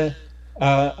from the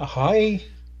high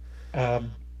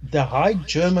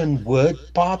German word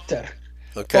Pater.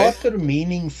 Okay. Pater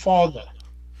meaning father.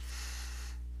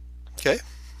 Okay.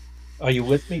 Are you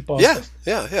with me, Pastor? Yeah.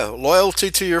 Yeah. Yeah.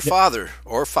 Loyalty to your father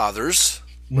or fathers.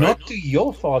 Right. Not to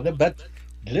your father, but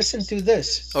listen to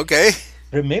this. Okay.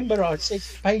 Remember, I said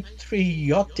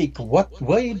patriotic.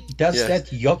 Where does Yeah.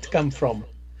 that yacht come from?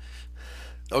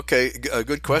 Okay. A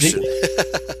good question.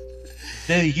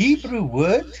 The Hebrew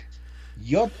word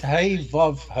yod hey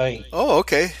vav hey. Oh,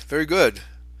 okay. Very good.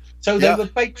 So they Yeah. were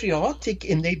patriotic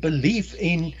in their belief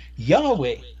in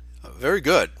Yahweh. Very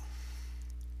good.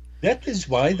 That is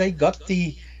why they got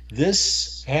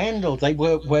this handle. They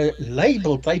were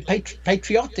labeled they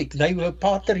patriotic. They were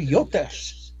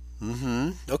patriotas.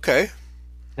 Okay.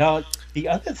 Now, the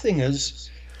other thing is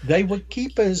they were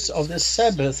keepers of the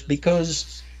Sabbath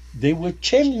because there were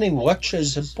chimney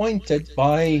watchers appointed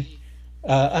by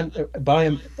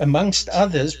amongst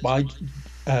others, by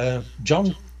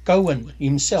John Cohen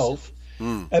himself,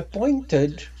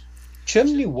 appointed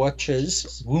chimney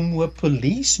watchers whom were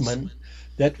policemen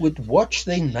that would watch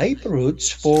their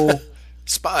neighborhoods for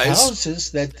Spies.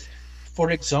 houses that, for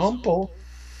example,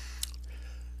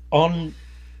 on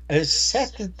a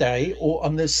Saturday or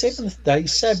on the seventh day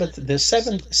Sabbath, the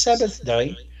seventh Sabbath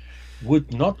day,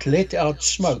 would not let out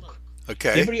smoke.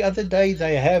 Okay. Every other day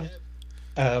they have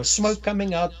smoke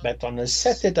coming out, but on a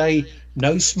Saturday,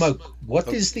 no smoke. What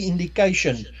is the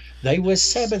indication? They were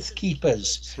Sabbath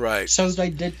keepers, Right. so they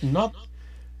did not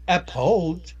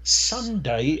uphold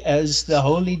Sunday as the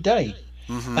holy day.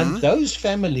 And those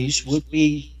families would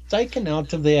be taken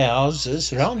out of their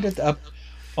houses, rounded up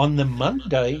on the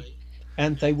Monday,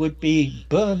 and they would be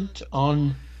burnt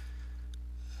on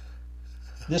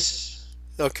this.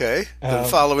 Okay. The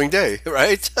following day,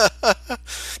 right?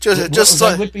 just They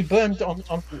like would be burnt on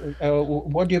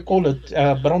what do you call it?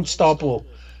 Brandstapel.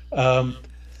 The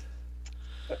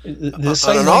on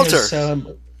same an way altar. as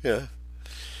Yeah.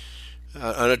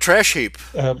 On a trash heap.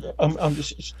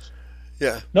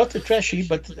 Yeah. not the trashy,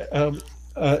 but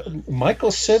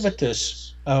Michael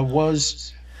Servetus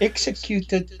was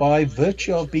executed by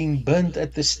virtue of being burnt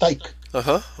at the stake.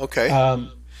 Okay. By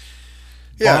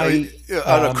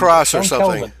on a cross or John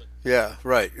something. Calvin. Yeah.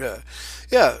 Right. Yeah.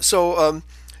 Yeah. So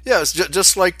yeah, it's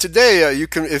just like today, you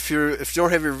can if you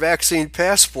don't have your vaccine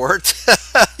passport,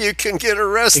 you can get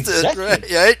arrested.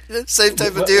 Exactly. Right. Same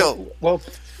type of deal. Well,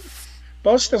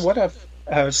 Pastor, what I've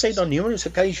said on numerous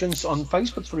occasions on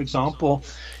Facebook, for example,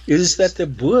 is that the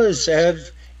Boers have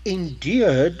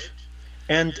endured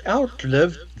and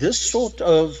outlived this sort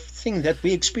of thing that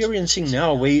we're experiencing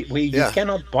now, where you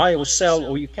cannot buy or sell,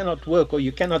 or you cannot work, or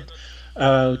you cannot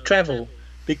travel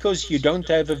because you don't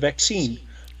have a vaccine.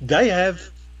 They have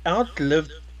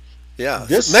outlived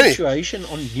this many situation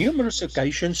on numerous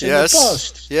occasions in the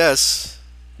past. Yes.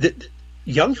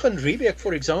 Jan van Riebeeck,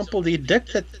 for example, the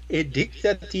edict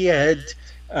that he had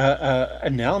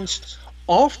announced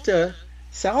after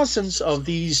thousands of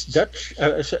these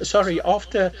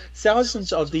after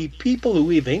thousands of the people who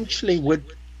eventually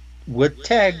were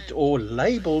tagged or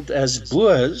labeled as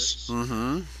Boers,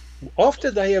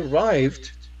 after they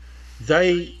arrived,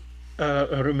 they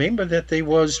remember that there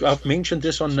was, I've mentioned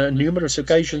this on numerous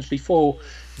occasions before,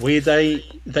 where they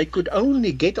could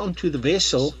only get onto the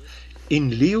vessel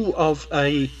in lieu of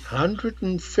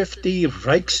 150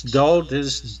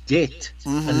 Rijksdaalders debt, a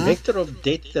letter of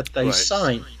debt that they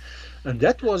signed. And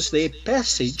that was their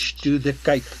passage to the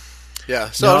Cape. Yeah,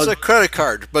 so it was a credit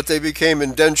card, but they became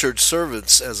indentured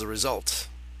servants as a result.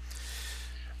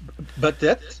 But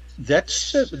that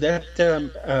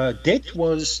debt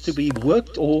was to be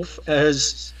worked off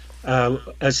as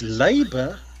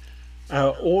labor,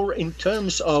 or in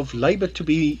terms of labor to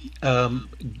be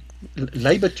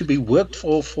worked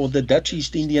for the Dutch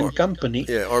East Indian Company.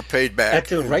 Yeah, or paid back. At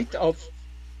the rate of,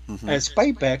 as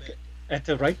payback, at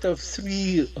the rate of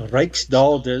 3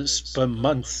 Rijksdaalders per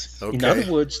month. Okay. In other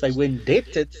words, they were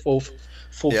indebted for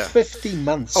 50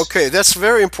 months. Okay, that's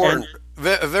very important.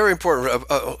 Very important.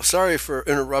 Sorry for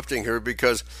interrupting here,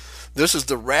 because this is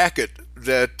the racket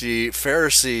that the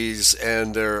Pharisees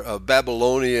and their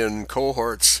Babylonian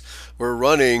cohorts were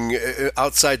running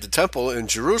outside the temple in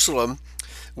Jerusalem,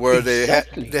 where they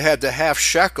had the half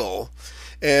shekel,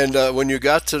 and when you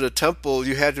got to the temple,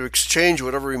 you had to exchange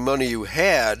whatever money you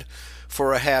had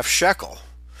for a half shekel,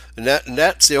 and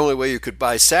that's the only way you could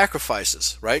buy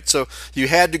sacrifices, right? So you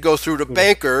had to go through the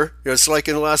banker. It's like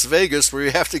in Las Vegas, where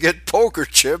you have to get poker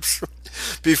chips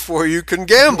before you can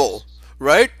gamble,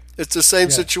 right? It's the same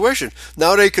situation.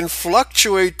 Now they can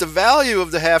fluctuate the value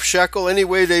of the half shekel any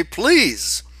way they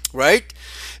please, right?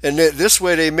 And this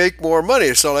way they make more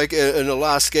money. So like in the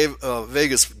Las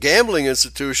Vegas gambling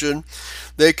institution,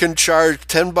 they can charge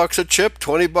 $10 a chip,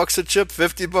 $20 a chip,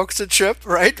 $50 a chip,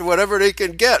 right? Whatever they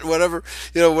can get, whatever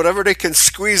they can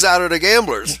squeeze out of the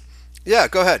gamblers. Yeah,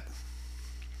 go ahead.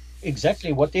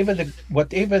 Exactly. Whatever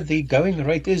the going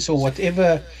rate is, or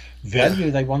whatever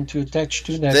value they want to attach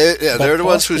to that. They're the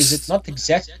ones who. Is it not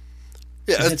exact?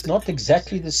 Yeah, is it not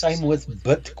exactly the same with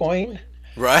Bitcoin?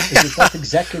 Right. Is it not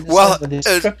exactly the same with this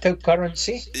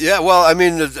cryptocurrency? Yeah, well, I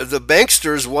mean, the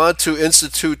banksters want to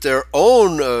institute their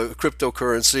own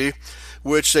cryptocurrency,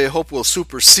 which they hope will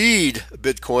supersede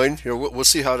Bitcoin. We'll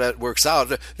see how that works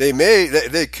out.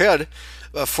 They could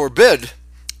forbid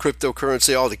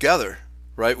cryptocurrency altogether,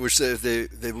 right? Which they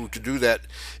could do that,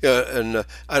 and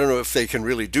I don't know if they can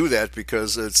really do that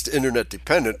because it's internet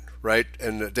dependent, right?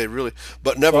 And they really,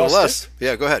 but nevertheless,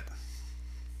 yeah. Go ahead.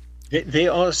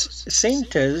 There are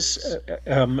centers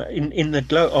in the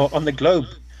globe, on the globe.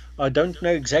 I don't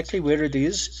know exactly where it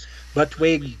is, but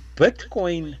where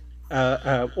Bitcoin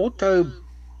auto,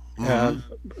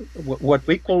 what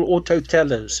we call auto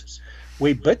tellers,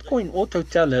 where Bitcoin auto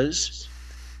tellers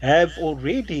have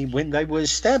already, when they were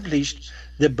established,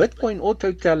 the Bitcoin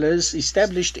auto tellers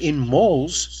established in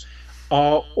malls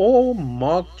are all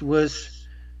marked with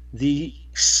the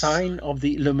sign of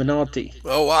the Illuminati.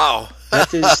 Oh, wow.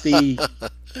 That is the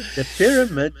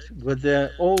pyramid with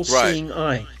the all-seeing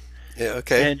eye. Yeah,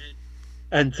 okay.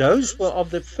 And those were of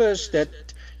the first that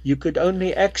you could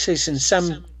only access in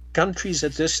some countries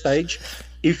at this stage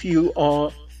if you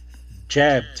are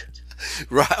jabbed.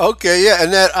 Right. Okay. Yeah.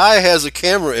 And that eye has a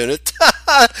camera in it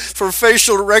for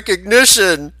facial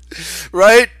recognition.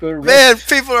 Right. Correct. Man,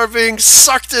 people are being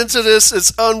sucked into this.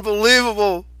 It's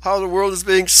unbelievable how the world is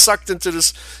being sucked into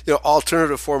this,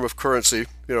 alternative form of currency.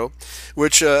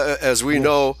 Which, as we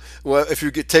know, well, if you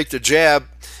take the jab,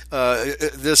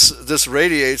 this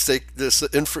radiates.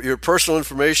 Your personal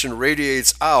information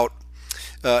radiates out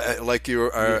like you're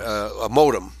a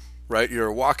modem. Right. You're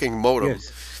a walking modem.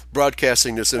 Yes.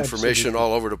 Broadcasting this information Absolutely.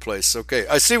 all over the place. Okay,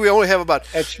 I see we only have about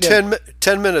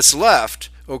 10 minutes left.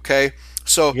 Okay,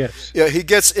 so yes. Yeah, he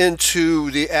gets into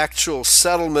the actual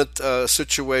settlement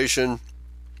situation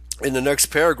in the next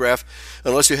paragraph,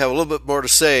 unless you have a little bit more to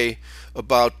say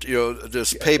about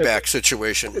this payback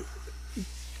situation.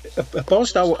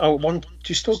 Pastor, I want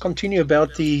to still continue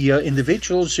about the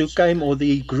individuals who came, or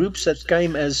the groups that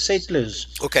came as settlers.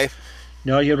 Okay.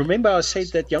 Now, you remember I said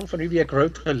that Jan van Riebeeck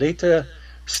wrote a letter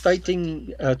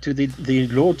stating to the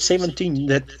Lord 17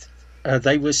 that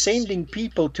they were sending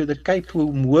people to the Cape who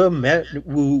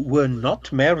were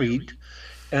not married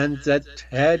and that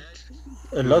had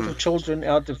a lot of children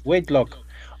out of wedlock,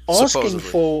 asking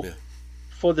for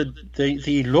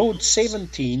the Lord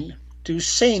 17 to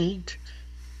send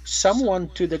someone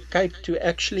to the Cape to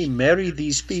actually marry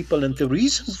these people. And the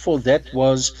reason for that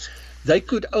was they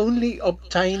could only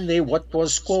obtain their what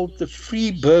was called the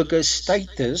free burger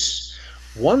status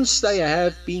once they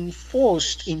have been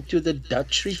forced into the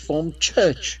Dutch Reformed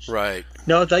Church. Right.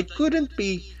 Now they couldn't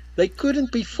be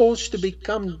forced to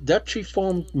become Dutch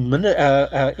Reformed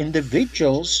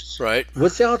individuals, right,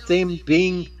 without them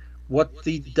being what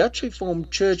the Dutch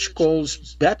Reformed Church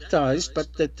calls baptized,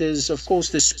 but that there's of course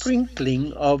the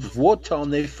sprinkling of water on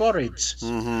their foreheads,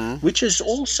 which is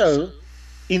also,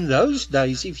 in those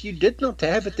days, if you did not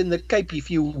have it in the Cape,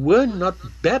 if you were not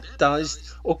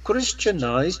baptized or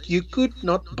Christianized, you could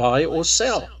not buy or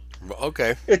sell.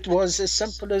 Okay. It was as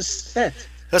simple as that.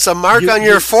 That's a mark on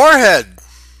your forehead.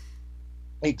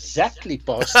 Exactly,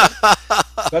 Pastor.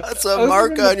 But that's a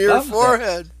mark on your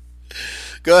forehead.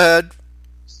 Go ahead.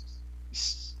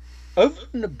 Over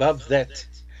and above that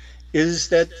is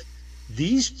that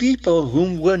these people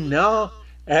whom were now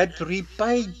had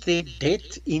repaid their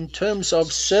debt in terms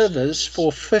of service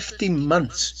for 50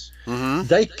 months.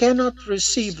 They cannot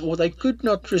receive, or they could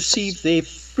not receive, their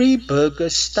free burger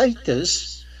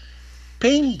status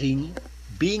pending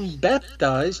being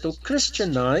baptized or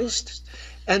Christianized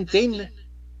and then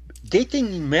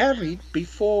getting married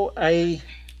before a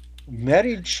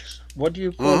marriage, what do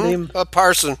you call them? A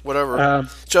parson, whatever.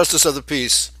 Justice of the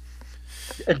peace.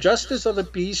 A justice of the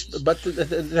peace, but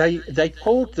they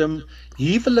called them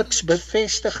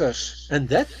huweliksbevestigers. And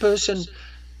that person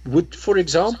would, for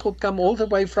example, come all the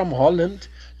way from Holland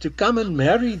to come and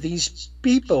marry these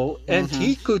people, and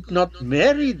he could not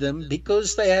marry them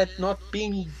because they had not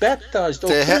been baptized or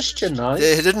Christianized.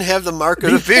 They didn't have the mark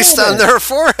of the beast on their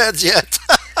foreheads yet.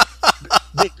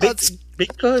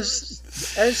 Because,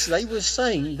 as they were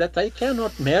saying, that they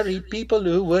cannot marry people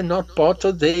who were not part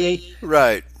of their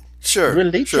religion.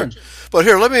 Sure. But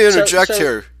here, let me interject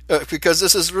here, because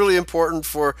this is really important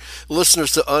for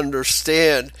listeners to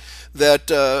understand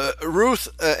that Ruth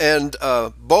and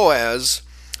Boaz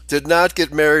did not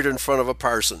get married in front of a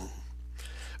parson,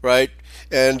 right?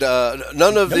 And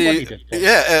none of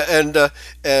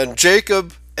and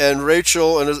Jacob and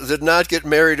Rachel did not get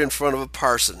married in front of a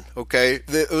parson. Okay,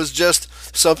 it was just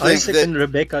something. Isaac and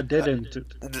Rebecca didn't.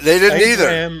 They didn't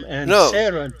Abraham either. And no,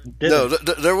 Sarah didn't. No,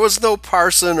 there was no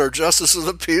parson or justice of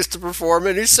the peace to perform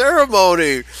any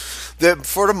ceremony.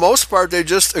 For the most part, they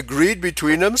just agreed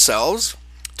between themselves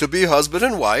to be husband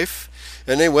and wife,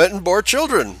 and they went and bore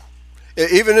children.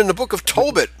 Even in the book of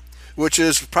Tobit, which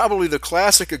is probably the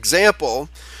classic example,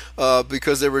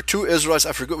 because there were two Israelites.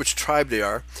 I forget which tribe they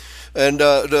are, and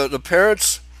the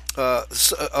parents of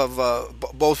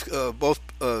both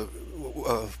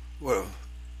well,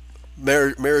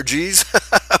 marriagees.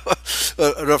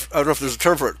 I don't know if there's a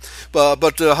term for it,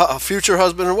 but future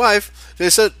husband and wife, they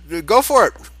said, "Go for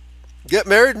it, get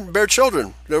married and bear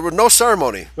children." There was no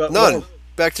ceremony, none. Well,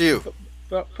 back to you.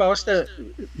 Pastor,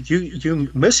 you're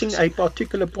missing a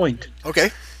particular point.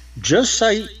 Okay. Just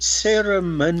say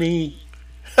ceremony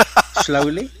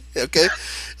slowly. Okay.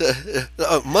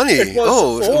 Money. It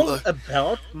was all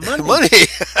about money. Money.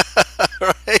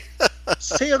 Right.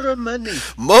 Ceremony.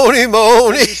 Moni.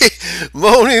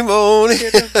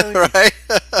 Right.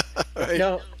 Right.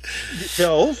 Now, the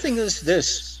whole thing is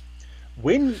this.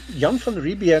 When Jan van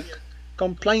Riebeeck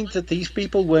complained that these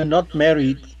people were not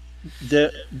married,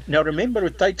 now remember,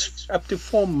 it takes up to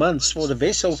 4 months for the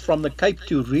vessel from the Cape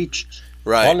to reach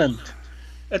Holland.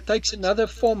 It takes another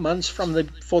 4 months for the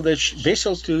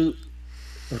vessel to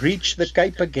reach the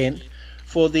Cape again,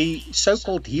 for the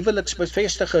so-called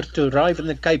huweliksbevestiger to arrive in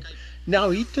the Cape. Now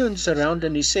he turns around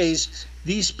and he says,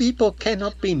 these people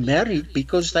cannot be married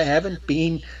because they haven't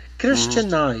been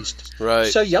Christianized.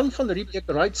 Right. So Jan van Riebeeck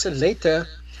writes a letter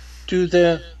to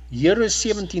the Here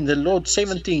 17, the Lord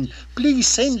 17, please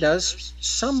send us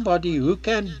somebody who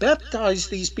can baptize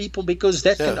these people, because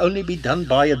that can only be done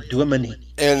by a dominee.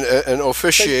 And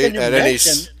officiate at any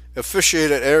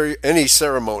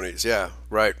ceremonies. Yeah,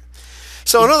 right.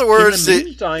 So in other words, in the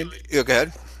meantime, go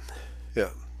ahead. Yeah.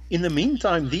 In the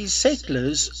meantime, these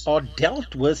settlers are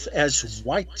dealt with as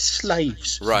white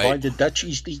slaves by the Dutch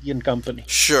East Indian Company.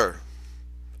 Sure.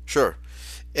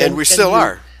 And we still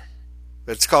are.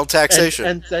 It's called taxation.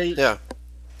 And they,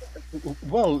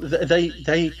 well,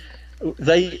 they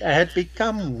had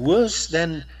become worse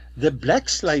than the black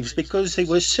slaves, because there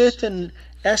were certain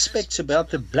aspects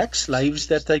about the black slaves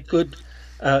that they could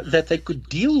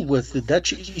deal with, the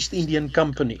Dutch East Indian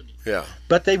Company. Yeah.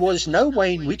 But there was no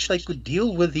way in which they could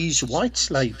deal with these white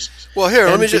slaves. Well, here,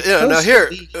 let me just,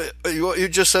 what you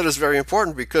just said is very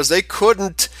important, because they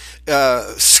couldn't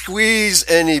squeeze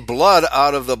any blood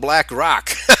out of the black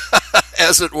rock,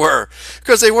 as it were,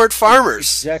 because they weren't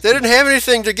farmers. Exactly. They didn't have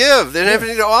anything to give. They didn't have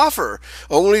anything to offer.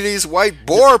 Only these white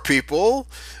Boer people,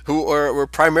 who were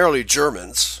primarily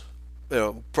Germans.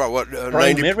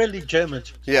 Primarily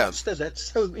Germans. Yeah.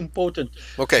 That's so important.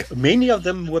 Okay. Many of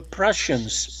them were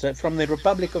Prussians from the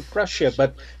Republic of Prussia,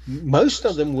 but most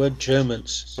of them were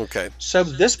Germans. Okay. So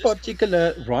this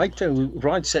particular writer who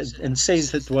writes and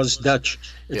says it was Dutch,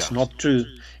 it's not true.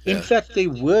 In fact, they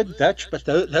were Dutch, but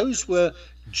those were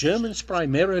Germans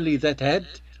primarily that had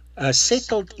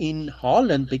settled in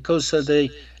Holland because of the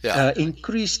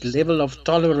increased level of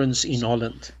tolerance in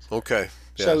Holland. Okay.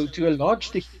 Yeah. So to a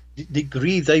large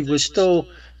degree, they were still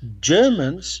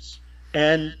Germans,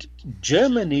 and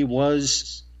Germany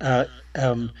was the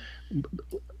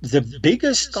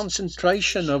biggest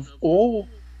concentration of all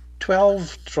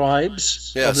 12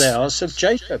 tribes of the House of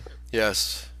Jacob.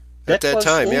 Yes. That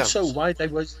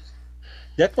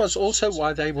was also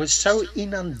why they were so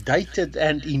inundated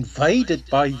and invaded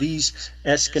by these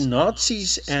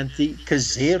Ashkenazis and the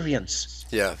Khazarians.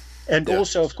 Yeah. And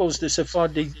also, of course, the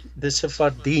Sephardim.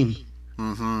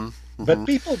 Mm-hmm. But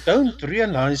people don't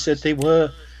realize that it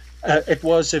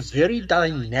was a very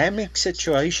dynamic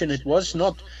situation. It was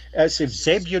not as if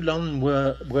Zebulun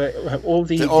were all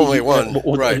the only one,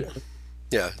 right?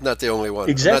 Not the only one,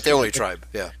 exactly. Not the only tribe.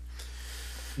 Yeah.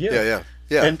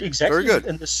 And exactly very good.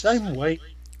 In the same way,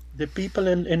 the people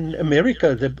in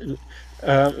America,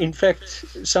 in fact,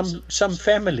 some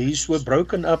families were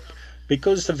broken up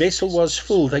because the vessel was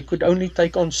full. They could only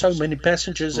take on so many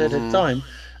passengers at a time.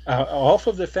 Half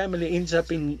of the family ends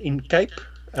up in Cape.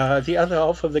 The other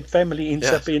half of the family ends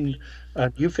up in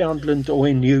Newfoundland or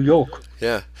in New York.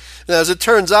 Yeah. Now, as it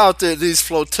turns out, these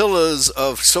flotillas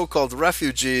of so-called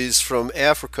refugees from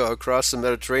Africa across the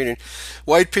Mediterranean,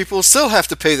 white people still have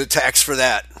to pay the tax for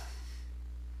that.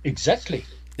 Exactly.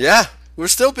 Yeah. We're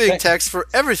still being taxed for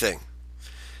everything.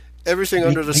 Everything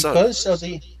under the sun.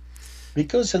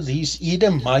 Because of these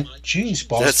Edomite Jews,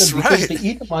 Pastor. That's right. Because the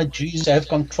Edomite Jews have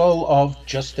control of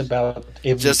just about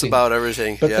everything. Just about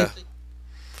everything, The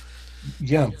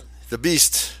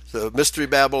beast, the Mystery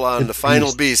Babylon, the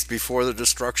final beast before the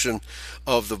destruction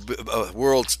of the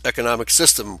world's economic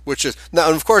system, which is... Now,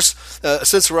 and of course,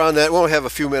 since we're on that, we only have a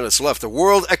few minutes left. The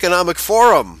World Economic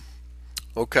Forum,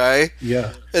 okay?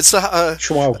 Yeah. It's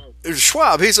Schwab.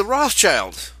 Schwab, he's a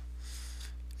Rothschild.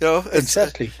 You know, it's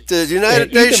exactly. the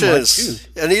United Edomite Jew. Nations,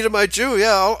 an Edomite Jew,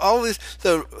 yeah, all these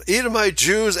the Edomite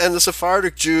Jews and the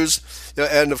Sephardic Jews,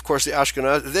 and of course the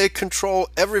Ashkenaz, they control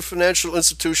every financial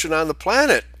institution on the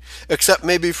planet, except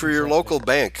maybe for your local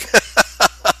bank,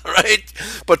 right?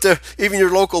 But even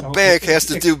your local bank has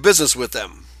to do business with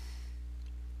them.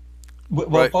 Well,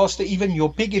 Right. Pastor, even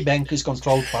your piggy bank is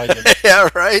controlled by them. Yeah,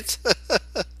 right.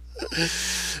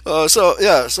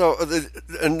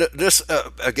 And this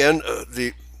again,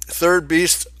 the third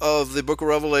beast of the book of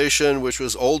Revelation, which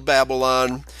was Old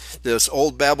Babylon, this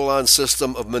Old Babylon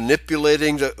system of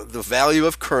manipulating the value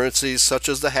of currencies, such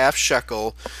as the half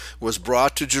shekel, was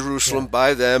brought to Jerusalem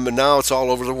by them, and now it's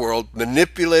all over the world,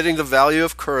 manipulating the value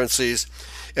of currencies,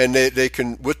 and they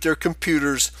can, with their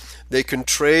computers, they can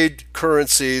trade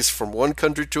currencies from one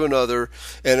country to another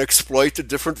and exploit the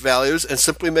different values and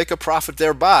simply make a profit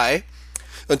thereby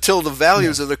until the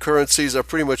values of the currencies are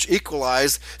pretty much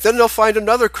equalized. Then they'll find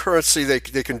another currency they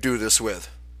can do this with.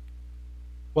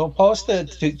 Well, Pastor,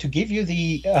 to give you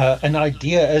an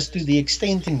idea as to the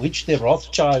extent in which the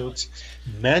Rothschilds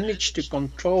managed to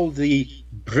control the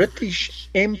British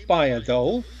Empire, the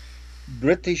whole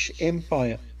British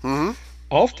Empire. Mm-hmm.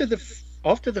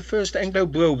 After the First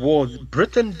Anglo-Boer War,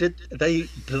 Britain they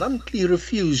bluntly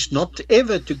refused not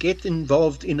ever to get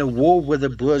involved in a war with the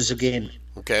Boers again.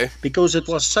 Okay. Because it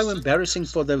was so embarrassing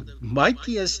for the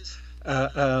mightiest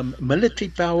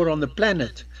military power on the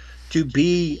planet to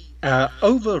be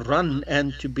overrun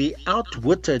and to be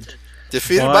outwitted,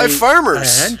 defeated by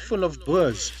farmers, a handful of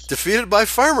Boers. Defeated by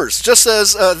farmers, just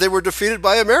as they were defeated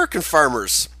by American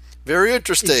farmers. Very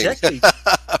interesting. Exactly.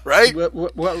 Right?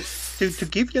 Well, to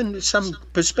give you some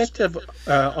perspective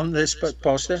on this,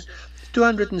 Pastor,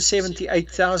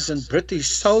 278,000 British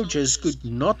soldiers could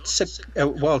not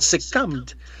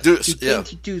succumbed to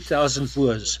 22,000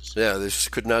 Boers. Yeah, they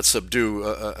could not subdue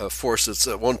a force that's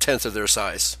 1/10 of their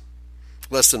size,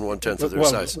 less than 1/10 of their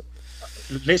size.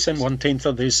 Less than 1/10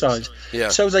 of their size. Yeah.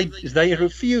 So they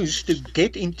refused to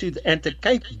get into, and the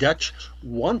Cape Dutch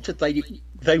wanted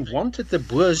they wanted the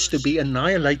Boers to be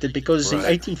annihilated because in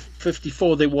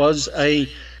 1854 there was a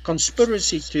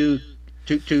conspiracy to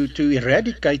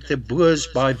eradicate the Boers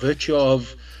by virtue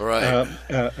of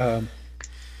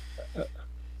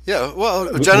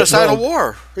genocidal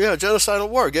war. Yeah, genocidal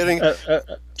war. Getting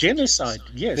genocide.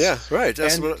 Yes. Yeah, right.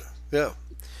 That's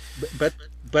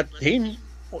But then,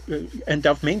 and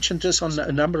I've mentioned this on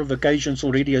a number of occasions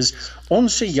already, as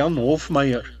Onze Jan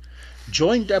Hofmeyer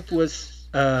joined up with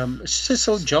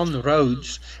Cecil John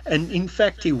Rhodes, and in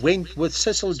fact he went with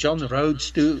Cecil John Rhodes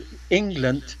to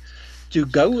England to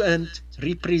go and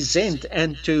represent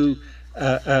and to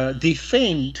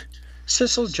defend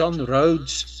Cecil John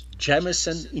Rhodes'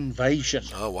 Jameson invasion.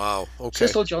 Oh wow! Okay.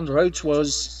 Cecil John Rhodes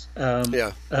was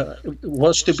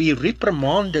to be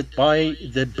reprimanded by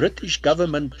the British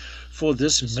government for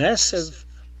this massive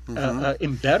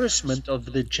embarrassment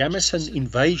of the Jameson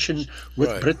invasion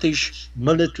with British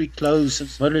military clothes and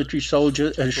military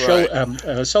soldiers,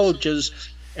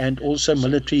 and also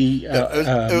military.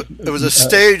 It was a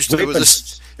staged.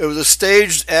 It was a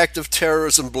staged act of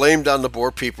terrorism blamed on the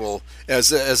Boer people, as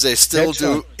they still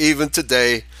do even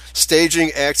today.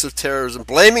 Staging acts of terrorism,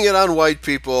 blaming it on white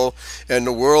people, and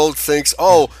the world thinks,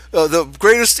 the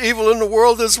greatest evil in the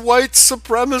world is white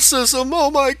supremacism.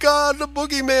 Oh my God, the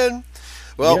boogeyman.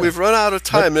 Well, we've run out of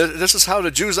time. This is how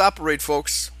the Jews operate,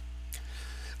 folks.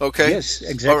 Okay. Yes,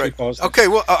 exactly. All right. Okay.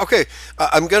 Well,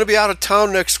 I'm going to be out of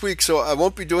town next week, so I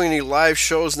won't be doing any live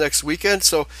shows next weekend.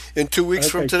 So in 2 weeks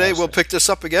from today, Pastor, we'll pick this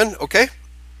up again. Okay.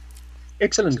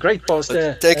 Excellent. Great,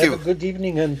 Pastor. Thank you. Have a good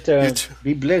evening and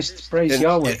be blessed. Praise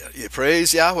Yahweh.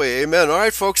 Praise Yahweh. Amen. All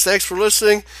right, folks. Thanks for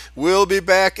listening. We'll be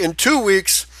back in 2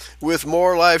 weeks with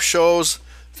more live shows.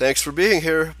 Thanks for being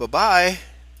here. Bye-bye.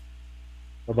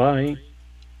 Bye-bye.